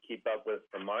lot to keep up with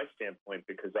from my standpoint,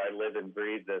 because I live and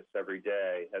breathe this every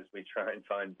day as we try and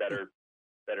find better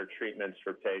treatments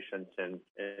for patients and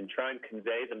try and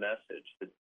convey the message, the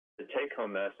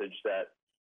take-home message that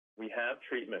we have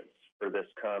treatments for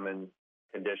this common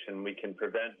condition. We can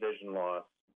prevent vision loss.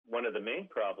 One of the main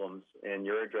problems, and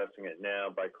you're addressing it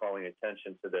now by calling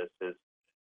attention to this, is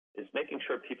making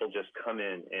sure people just come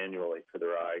in annually for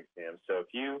their eye exam. So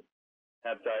if you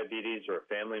have diabetes or a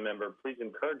family member, please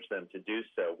encourage them to do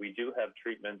so. We do have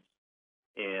treatments,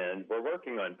 and we're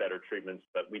working on better treatments,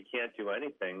 but we can't do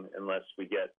anything unless we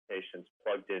get patients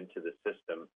plugged into the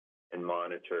system and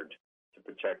monitored to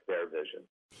protect their vision.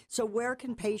 So where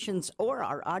can patients or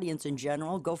our audience in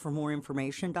general go for more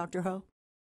information, Dr. Ho?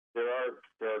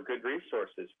 There are good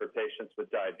resources for patients with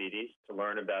diabetes to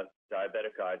learn about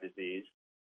diabetic eye disease,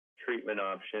 treatment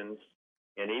options,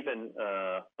 and even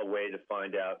a way to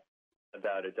find out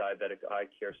about a diabetic eye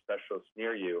care specialist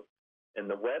near you. And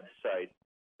the website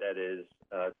that is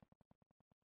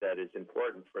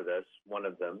important for this, one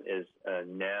of them, is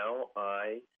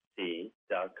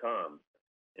nowiec.com,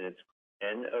 and it's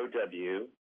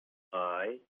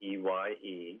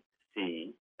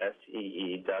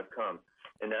NOWIEYECSEE.com.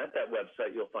 And at that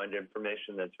website, you'll find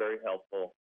information that's very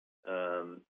helpful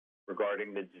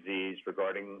regarding the disease,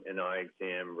 regarding an eye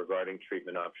exam, regarding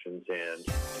treatment options, and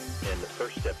the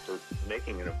first step for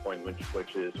making an appointment,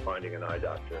 which is finding an eye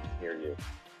doctor near you.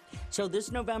 So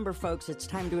this November, folks, it's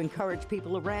time to encourage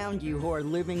people around you who are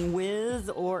living with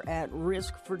or at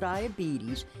risk for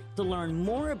diabetes to learn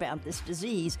more about this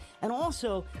disease and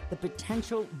also the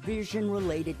potential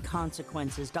vision-related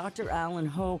consequences. Dr. Alan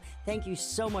Ho, thank you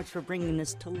so much for bringing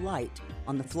this to light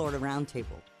on the Florida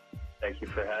Roundtable. Thank you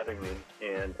for having me,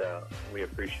 and we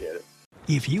appreciate it.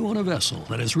 If you own a vessel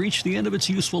that has reached the end of its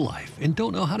useful life and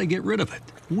don't know how to get rid of it,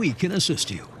 we can assist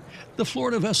you. The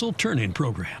Florida Vessel Turn-In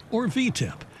Program, or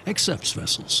VTIP, accepts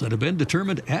vessels that have been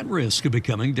determined at risk of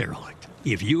becoming derelict.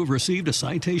 If you have received a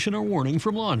citation or warning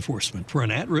from law enforcement for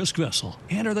an at-risk vessel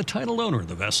and are the titled owner of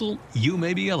the vessel, you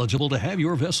may be eligible to have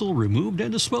your vessel removed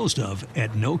and disposed of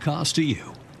at no cost to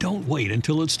you. Don't wait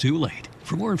until it's too late.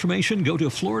 For more information, go to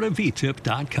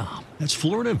floridavtip.com. That's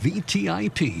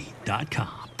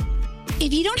floridavtip.com.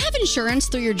 If you don't have insurance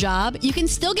through your job, you can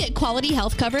still get quality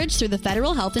health coverage through the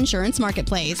Federal Health Insurance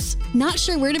Marketplace. Not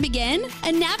sure where to begin?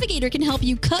 A navigator can help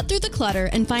you cut through the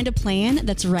clutter and find a plan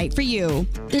that's right for you.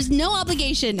 There's no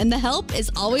obligation and the help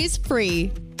is always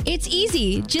free. It's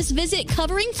easy. Just visit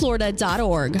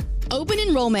coveringflorida.org. Open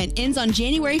enrollment ends on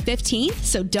January 15th,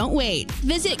 so don't wait.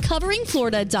 Visit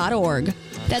coveringflorida.org.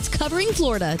 That's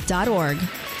coveringflorida.org.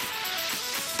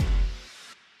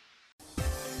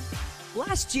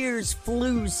 Last year's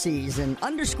flu season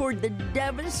underscored the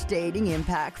devastating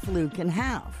impact flu can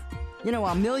have. You know,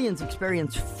 while millions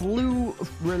experience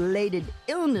flu-related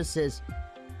illnesses,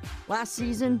 last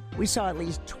season we saw at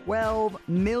least 12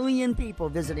 million people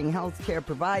visiting healthcare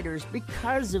providers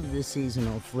because of the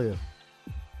seasonal flu.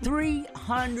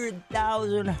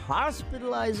 300,000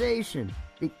 hospitalizations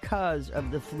because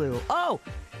of the flu. Oh,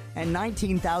 and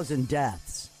 19,000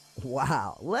 deaths.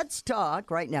 Wow. Let's talk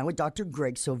right now with Dr.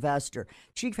 Greg Sylvester,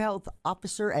 Chief Health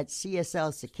Officer at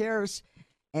CSL Seqirus,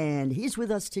 and he's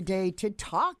with us today to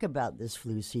talk about this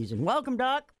flu season. Welcome,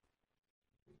 Doc.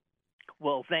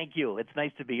 Well, thank you. It's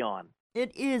nice to be on.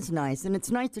 It is nice, and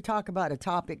it's nice to talk about a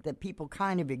topic that people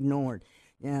kind of ignored.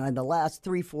 You know, in the last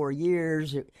 3-4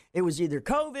 years, it was either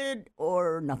COVID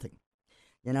or nothing,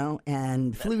 you know,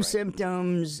 and flu right.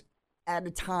 Symptoms at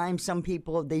a time, some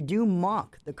people, they do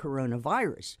mock the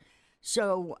coronavirus.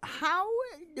 So how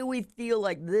do we feel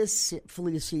like this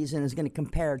flu season is going to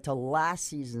compare to last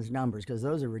season's numbers? Because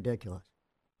those are ridiculous.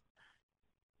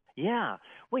 Yeah.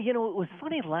 Well, you know, it was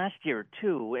funny last year,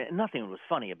 too. Nothing was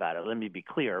funny about it. Let me be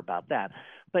clear about that.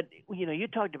 But, you know, you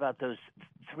talked about those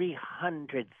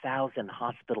 300,000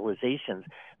 hospitalizations.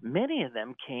 Many of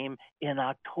them came in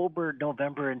October,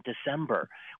 November, and December,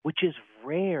 which is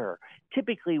rare.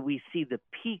 Typically, we see the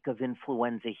peak of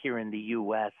influenza here in the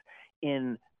U.S.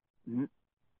 in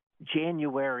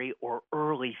January or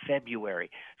early February.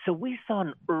 So we saw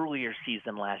an earlier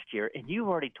season last year, and you've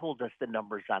already told us the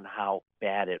numbers on how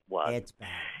bad it was. It's bad.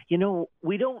 You know,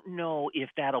 we don't know if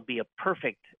that'll be a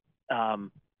perfect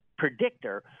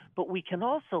predictor, but we can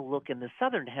also look in the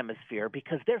southern hemisphere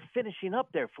because they're finishing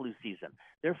up their flu season.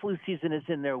 Their flu season is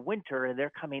in their winter, and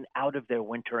they're coming out of their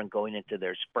winter and going into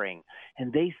their spring.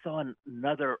 And they saw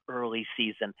another early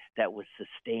season that was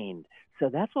sustained. So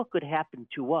that's what could happen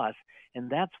to us, and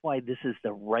that's why this is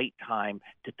the right time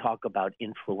to talk about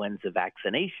influenza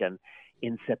vaccination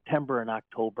in September and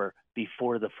October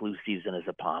before the flu season is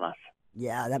upon us.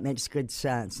 Yeah, that makes good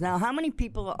sense. Now, how many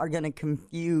people are going to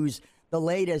confuse the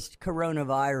latest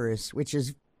coronavirus, which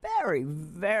is very,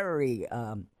 very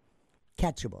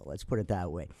catchable, let's put it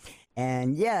that way,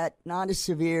 and yet not as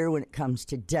severe when it comes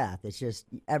to death? It's just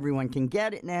everyone can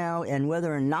get it now, and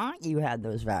whether or not you had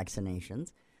those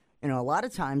vaccinations, you know, a lot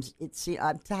of times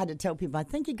I've had to tell people, I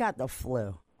think you got the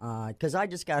flu, because I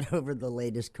just got over the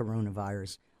latest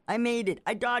coronavirus. I made it.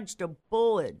 I dodged a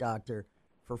bullet, doctor,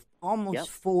 for almost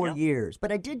 4 years,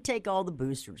 but I did take all the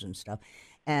boosters and stuff.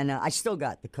 And I still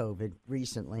got the COVID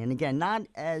recently. And again, not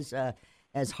as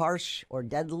harsh or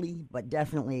deadly, but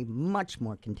definitely much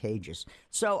more contagious.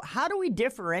 So how do we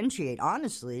differentiate,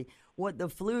 honestly, what the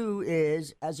flu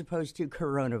is as opposed to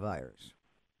coronavirus?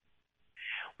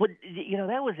 Well, you know,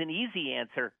 that was an easy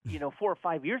answer, 4 or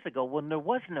 5 years ago when there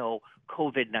was no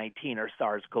COVID-19 or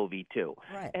SARS-CoV-2.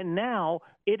 Right. And now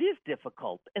it is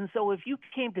difficult. And so if you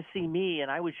came to see me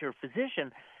and I was your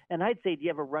physician, and I'd say, do you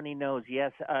have a runny nose?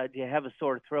 Yes. Do you have a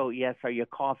sore throat? Yes. Are you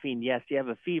coughing? Yes. Do you have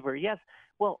a fever? Yes.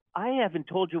 Well, I haven't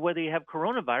told you whether you have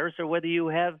coronavirus or whether you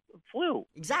have flu.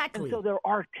 Exactly. And so there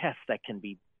are tests that can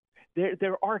be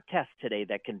There are tests today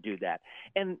that can do that.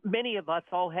 And many of us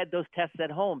all had those tests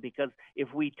at home because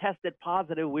if we tested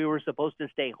positive, we were supposed to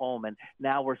stay home, and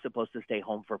now we're supposed to stay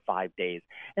home for 5 days.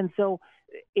 And so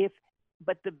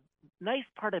but the nice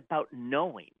part about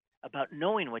knowing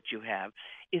what you have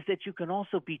is that you can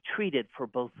also be treated for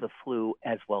both the flu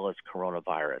as well as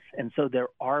coronavirus. And so there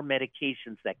are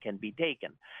medications that can be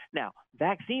taken. Now,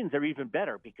 vaccines are even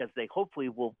better because they hopefully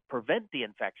will prevent the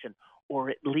infection, or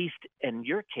at least in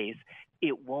your case,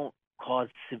 it won't cause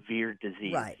severe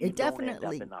disease. Right. It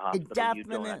definitely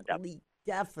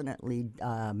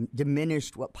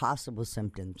diminished what possible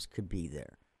symptoms could be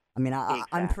there. I mean,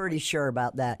 I'm pretty sure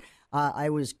about that. I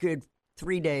was good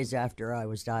 3 days after I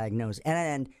was diagnosed,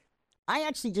 and I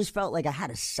actually just felt like I had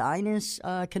a sinus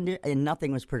condition, and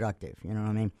nothing was productive. You know what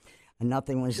I mean? And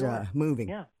nothing was moving.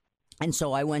 Yeah. And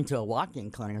so I went to a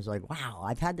walk-in clinic. I was like, wow,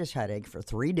 I've had this headache for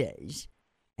 3 days,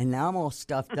 and now I'm all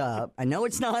stuffed up. I know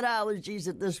it's not allergies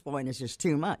at this point. It's just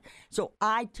too much. So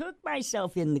I took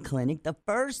myself in the clinic. The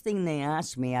first thing they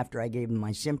asked me after I gave them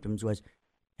my symptoms was,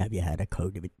 have you had a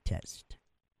COVID test?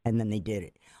 And then they did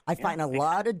it. I find a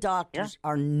lot of doctors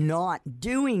are not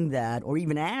doing that or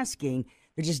even asking.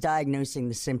 They're just diagnosing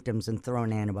the symptoms and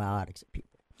throwing antibiotics at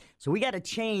people. So we got to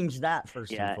change that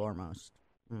first and foremost.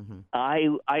 Mm-hmm.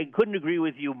 I couldn't agree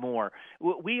with you more.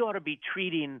 We ought to be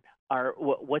treating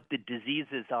what the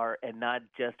diseases are and not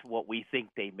just what we think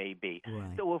they may be.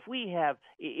 Right. So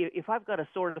if I've got a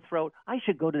sore throat, I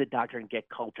should go to the doctor and get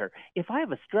culture. If I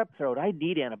have a strep throat, I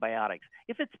need antibiotics.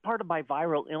 If it's part of my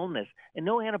viral illness, and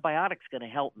no antibiotic's going to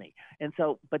help me. And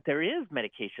so, but there is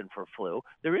medication for flu.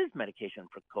 There is medication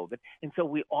for COVID. And so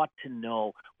we ought to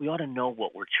know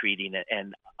what we're treating.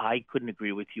 And I couldn't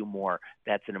agree with you more.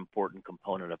 That's an important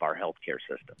component of our healthcare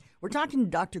system. We're talking to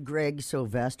Dr. Greg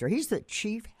Sylvester. He's the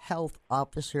Chief Health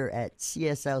Officer at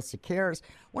CSL Seqirus,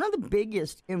 one of the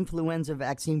biggest influenza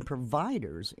vaccine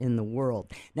providers in the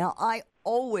world. Now, I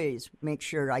always make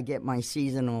sure I get my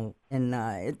seasonal, and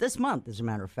this month, as a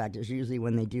matter of fact, is usually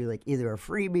when they do like either a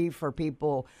freebie for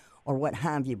people or what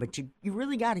have you, but you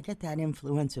really got to get that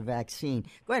influenza vaccine.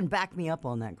 Go ahead and back me up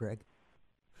on that, Greg.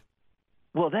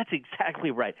 Well, that's exactly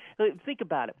right. Think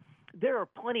about it. There are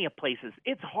plenty of places.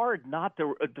 It's hard not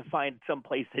to find some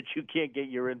place that you can't get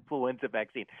your influenza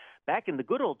vaccine. Back in the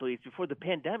good old days before the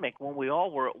pandemic, when we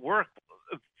all were at work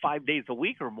 5 days a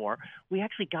week or more, we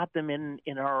actually got them in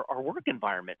our work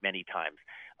environment many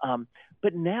times.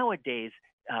 But nowadays,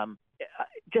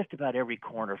 just about every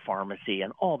corner pharmacy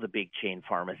and all the big chain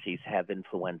pharmacies have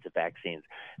influenza vaccines.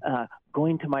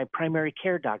 Going to my primary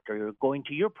care doctor, or going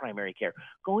to your primary care,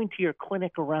 going to your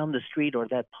clinic around the street or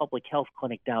that public health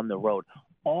clinic down the road,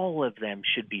 all of them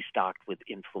should be stocked with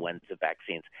influenza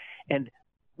vaccines. And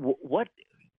what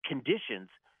conditions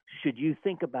should you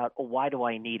think about, why do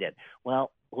I need it?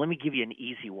 Well, let me give you an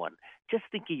easy one. Just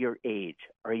think of your age.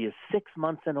 Are you 6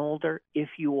 months and older? If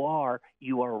you are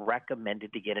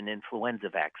recommended to get an influenza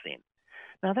vaccine.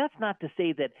 Now, that's not to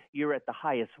say that you're at the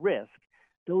highest risk.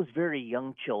 Those very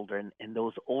young children and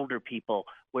those older people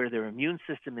where their immune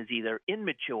system is either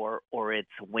immature or it's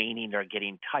waning or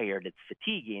getting tired, it's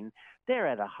fatiguing, they're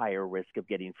at a higher risk of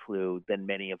getting flu than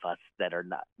many of us that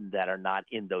are not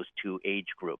in those two age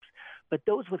groups. But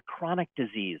those with chronic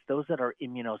disease, those that are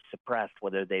immunosuppressed,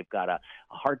 whether they've got a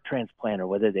heart transplant or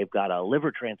whether they've got a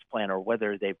liver transplant or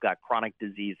whether they've got chronic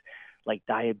disease like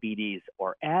diabetes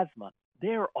or asthma,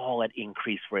 they're all at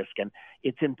increased risk, and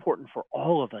it's important for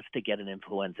all of us to get an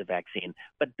influenza vaccine.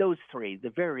 But those three, the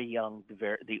very young,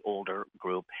 the older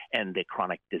group, and the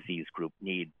chronic disease group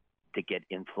need to get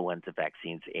influenza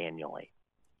vaccines annually.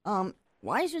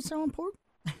 Why is it so important?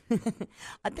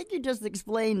 I think you just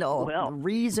explained the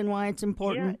reason why it's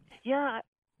important. Yeah.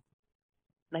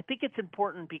 I think it's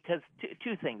important because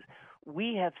two things.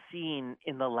 We have seen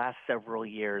in the last several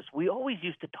years, we always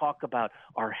used to talk about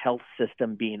our health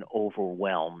system being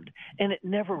overwhelmed, and it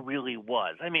never really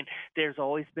was. I mean, there's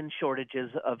always been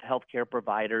shortages of healthcare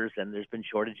providers, and there's been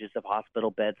shortages of hospital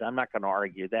beds. I'm not going to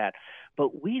argue that.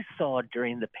 But we saw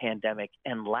during the pandemic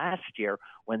and last year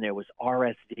when there was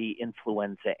RSV,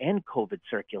 influenza, and COVID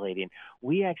circulating,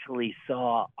 we actually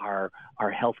saw our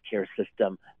healthcare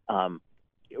system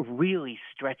really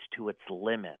stretched to its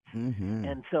limits. Mm-hmm.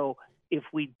 And so if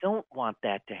we don't want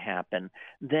that to happen,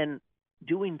 then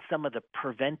doing some of the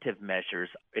preventive measures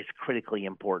is critically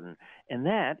important. And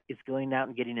that is going out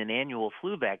and getting an annual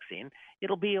flu vaccine.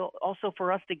 It'll be also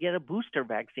for us to get a booster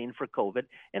vaccine for COVID,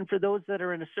 and for those that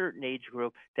are in a certain age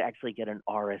group to actually get an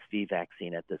RSV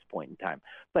vaccine at this point in time.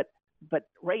 But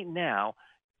right now,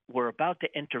 we're about to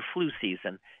enter flu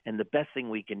season, and the best thing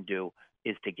we can do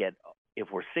is to get,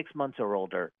 if we're 6 months or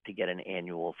older, to get an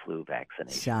annual flu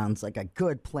vaccination. Sounds like a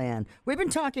good plan. We've been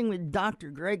talking with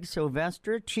Dr. Greg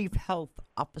Sylvester, Chief Health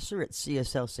Officer at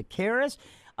CSL Seqirus,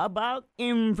 about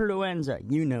influenza.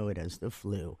 You know it as the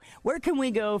flu. Where can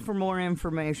we go for more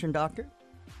information, Doctor?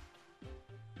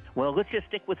 Well, let's just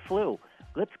stick with flu.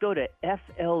 Let's go to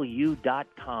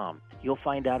FLU.com. You'll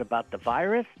find out about the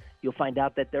virus. You'll find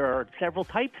out that there are several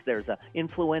types. There's a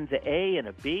influenza A and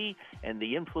a B, and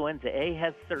the influenza A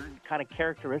has certain kind of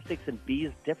characteristics and B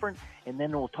is different. And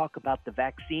then we'll talk about the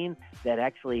vaccine that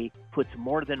actually puts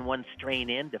more than one strain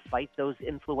in to fight those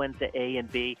influenza A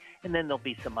and B. And then there'll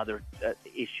be some other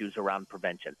issues around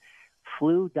prevention.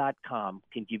 Flu.com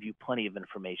can give you plenty of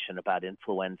information about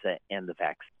influenza and the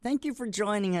vaccine. Thank you for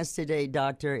joining us today,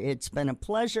 Doctor. It's been a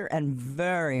pleasure and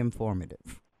very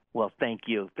informative. Well, thank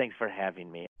you. Thanks for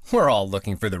having me. We're all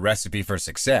looking for the recipe for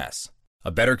success. A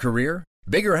better career,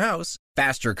 bigger house,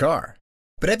 faster car.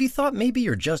 But have you thought maybe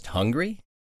you're just hungry?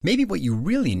 Maybe what you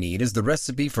really need is the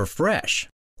recipe for fresh.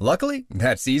 Luckily,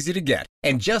 that's easy to get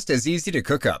and just as easy to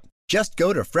cook up. Just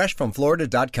go to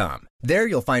freshfromflorida.com. There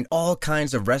you'll find all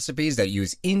kinds of recipes that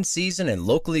use in-season and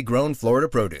locally grown Florida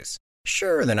produce.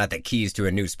 Sure, they're not the keys to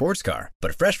a new sports car,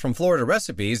 but Fresh from Florida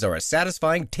recipes are a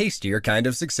satisfying, tastier kind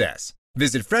of success.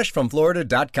 Visit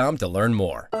freshfromflorida.com to learn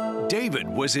more. David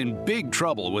was in big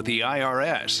trouble with the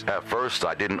IRS. At first,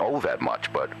 I didn't owe that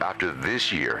much, but after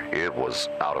this year, it was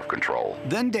out of control.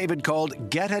 Then David called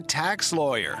Get a Tax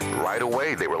Lawyer. Right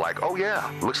away, they were like, oh yeah,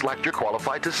 looks like you're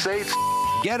qualified to say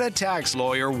Get a Tax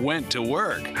Lawyer went to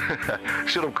work.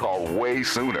 Should have called way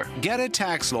sooner. Get a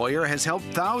Tax Lawyer has helped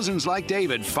thousands like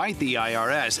David fight the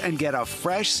IRS and get a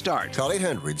fresh start. Call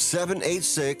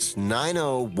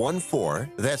 800-786-9014.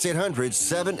 That's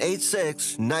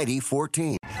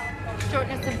 800-786-9014.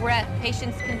 Shortness of breath,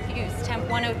 patient's confused, temp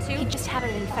 102. He just had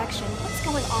an infection. What's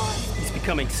going on? He's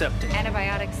becoming septic.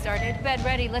 Antibiotics started. Bed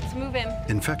ready, let's move him.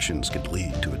 Infections can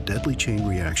lead to a deadly chain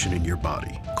reaction in your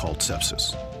body called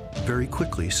sepsis. Very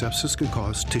quickly, sepsis can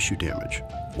cause tissue damage,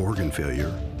 organ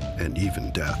failure, and even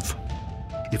death.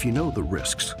 If you know the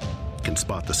risks, can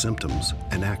spot the symptoms,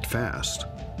 and act fast,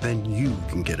 then you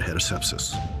can get ahead of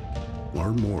sepsis.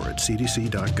 Learn more at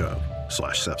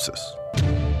cdc.gov/sepsis.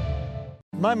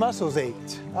 My muscles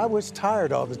ached. I was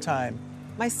tired all the time.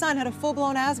 My son had a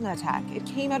full-blown asthma attack. It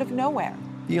came out of nowhere.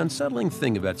 The unsettling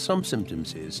thing about some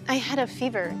symptoms is I had a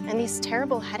fever and these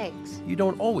terrible headaches. You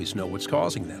don't always know what's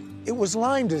causing them. It was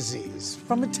Lyme disease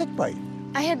from a tick bite.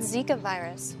 I had Zika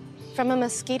virus from a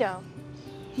mosquito.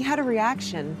 He had a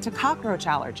reaction to cockroach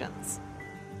allergens.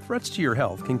 Threats to your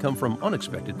health can come from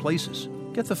unexpected places.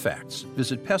 Get the facts.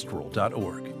 Visit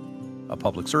pestworld.org. A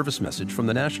public service message from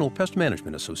the National Pest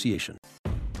Management Association.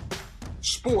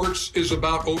 Sports is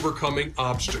about overcoming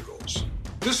obstacles.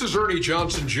 This is Ernie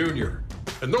Johnson Jr.,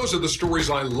 and those are the stories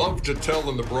I love to tell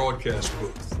in the broadcast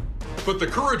booth. But the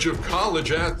courage of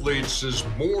college athletes is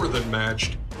more than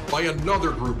matched by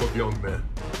another group of young men,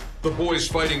 the boys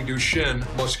fighting Duchenne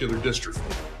muscular dystrophy.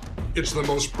 It's the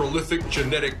most prolific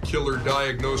genetic killer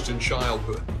diagnosed in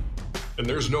childhood, and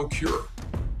there's no cure.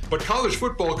 But college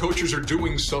football coaches are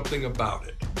doing something about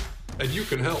it, and you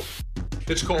can help.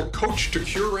 It's called Coach to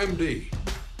Cure MD.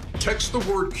 Text the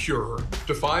word CURE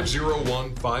to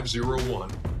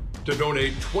 501-501 to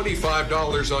donate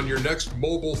 $25 on your next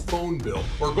mobile phone bill,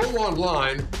 or go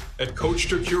online at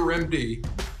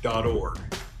coachtocuremd.org.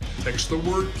 Text the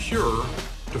word CURE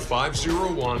to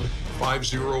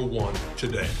 501-501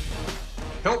 today.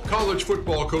 Help college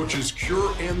football coaches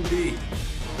cure MD.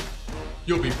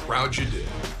 You'll be proud you did.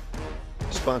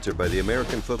 Sponsored by the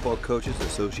American Football Coaches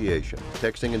Association.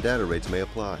 Texting and data rates may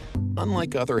apply.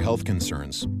 Unlike other health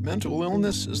concerns, mental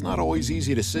illness is not always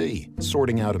easy to see.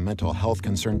 Sorting out a mental health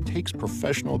concern takes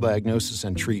professional diagnosis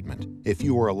and treatment. If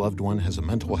you or a loved one has a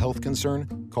mental health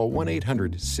concern, call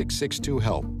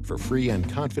 1-800-662-HELP for free and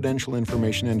confidential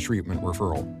information and treatment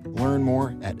referral. Learn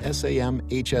more at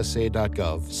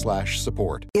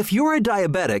samhsa.gov/support. If you're a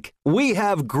diabetic, we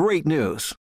have great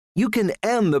news. You can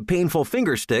end the painful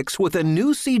finger sticks with a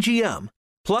new CGM.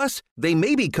 Plus, they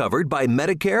may be covered by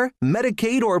Medicare,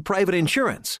 Medicaid, or private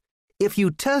insurance. If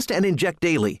you test and inject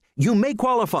daily, you may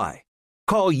qualify.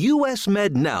 Call US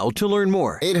Med now to learn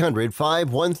more.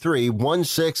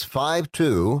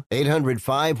 800-513-1652.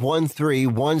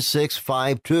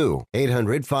 800-513-1652.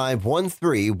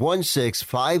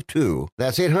 800-513-1652.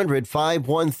 That's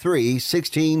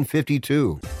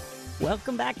 800-513-1652.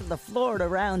 Welcome back to the Florida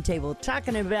Roundtable,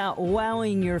 talking about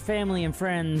wowing your family and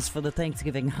friends for the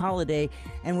Thanksgiving holiday.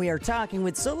 And we are talking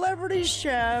with celebrity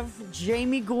chef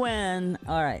Jamie Gwen.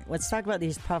 All right, let's talk about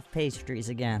these puff pastries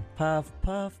again. Puff,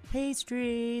 puff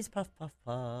pastries, puff, puff,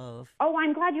 puff. Oh,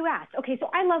 I'm glad you asked. Okay, so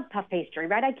I love puff pastry,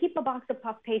 right? I keep a box of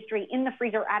puff pastry in the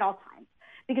freezer at all times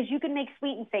because you can make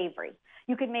sweet and savory.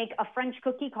 You could make a French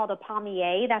cookie called a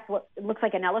palmier. That's what it looks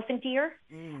like, an elephant ear.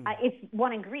 It's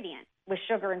one ingredient with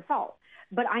sugar and salt.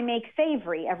 But I make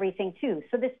savory everything too.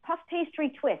 So this puff pastry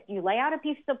twist, you lay out a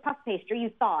piece of puff pastry, you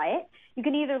thaw it. You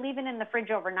can either leave it in the fridge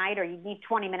overnight or you need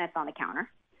 20 minutes on the counter.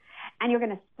 And you're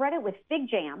going to spread it with fig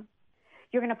jam.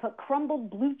 You're going to put crumbled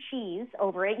blue cheese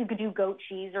over it. You could do goat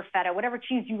cheese or feta, whatever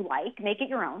cheese you like. Make it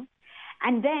your own.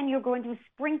 And then you're going to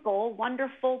sprinkle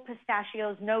wonderful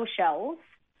pistachios, no shells,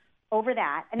 over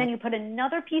that, and then you put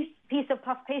another piece of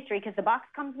puff pastry, because the box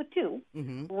comes with two,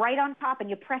 right on top, and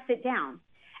you press it down.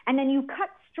 And then you cut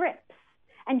strips.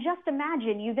 And just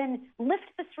imagine you then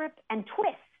lift the strip and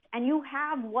twist, and you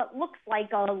have what looks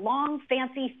like a long,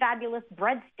 fancy, fabulous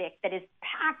breadstick that is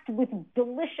packed with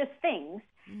delicious things.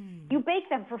 You bake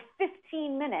them for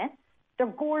 15 minutes. They're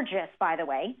gorgeous, by the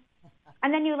way.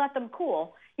 And then you let them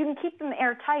cool. You can keep them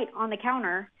airtight on the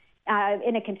counter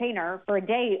in a container for a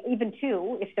day, even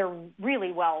two, if they're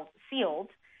really well sealed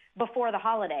before the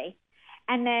holiday.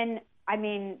 And then, I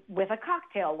mean, with a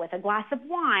cocktail, with a glass of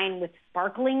wine, with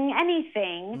sparkling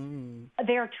anything,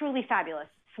 they're truly fabulous.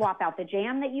 Swap out the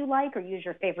jam that you like, or use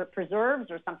your favorite preserves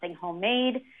or something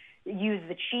homemade. Use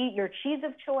your cheese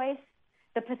of choice.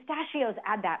 The pistachios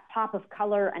add that pop of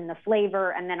color and the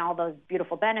flavor, and then all those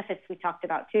beautiful benefits we talked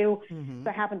about too. So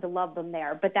I happen to love them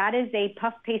there. But that is a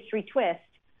puff pastry twist.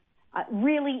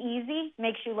 Really easy,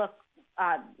 makes you look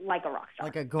like a rock star.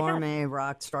 Like a gourmet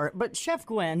rock star. But Chef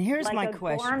Gwen, here's my question.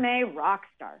 Like a gourmet rock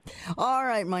star. All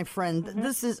right, my friend.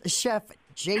 This is Chef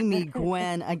Jamie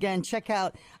Gwen. Again, check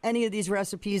out any of these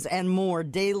recipes and more,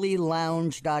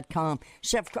 dailylounge.com.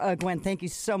 Chef Gwen, thank you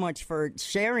so much for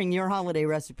sharing your holiday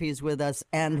recipes with us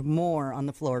and more on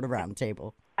the Florida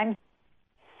Roundtable. I'm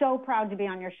so proud to be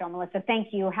on your show, Melissa. Thank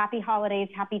you. Happy holidays.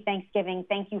 Happy Thanksgiving.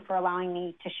 Thank you for allowing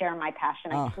me to share my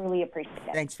passion. I truly appreciate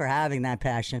it. Thanks for having that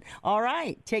passion. All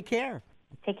right. Take care.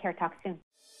 Take care. Talk soon.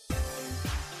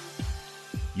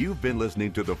 You've been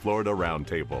listening to the Florida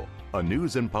Roundtable, a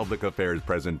news and public affairs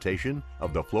presentation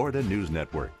of the Florida News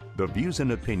Network. The views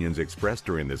and opinions expressed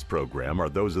during this program are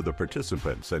those of the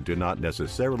participants and do not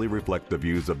necessarily reflect the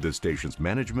views of this station's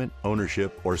management,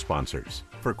 ownership, or sponsors.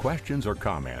 For questions or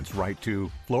comments, write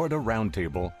to Florida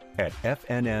Roundtable at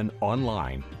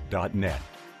fnnonline.net.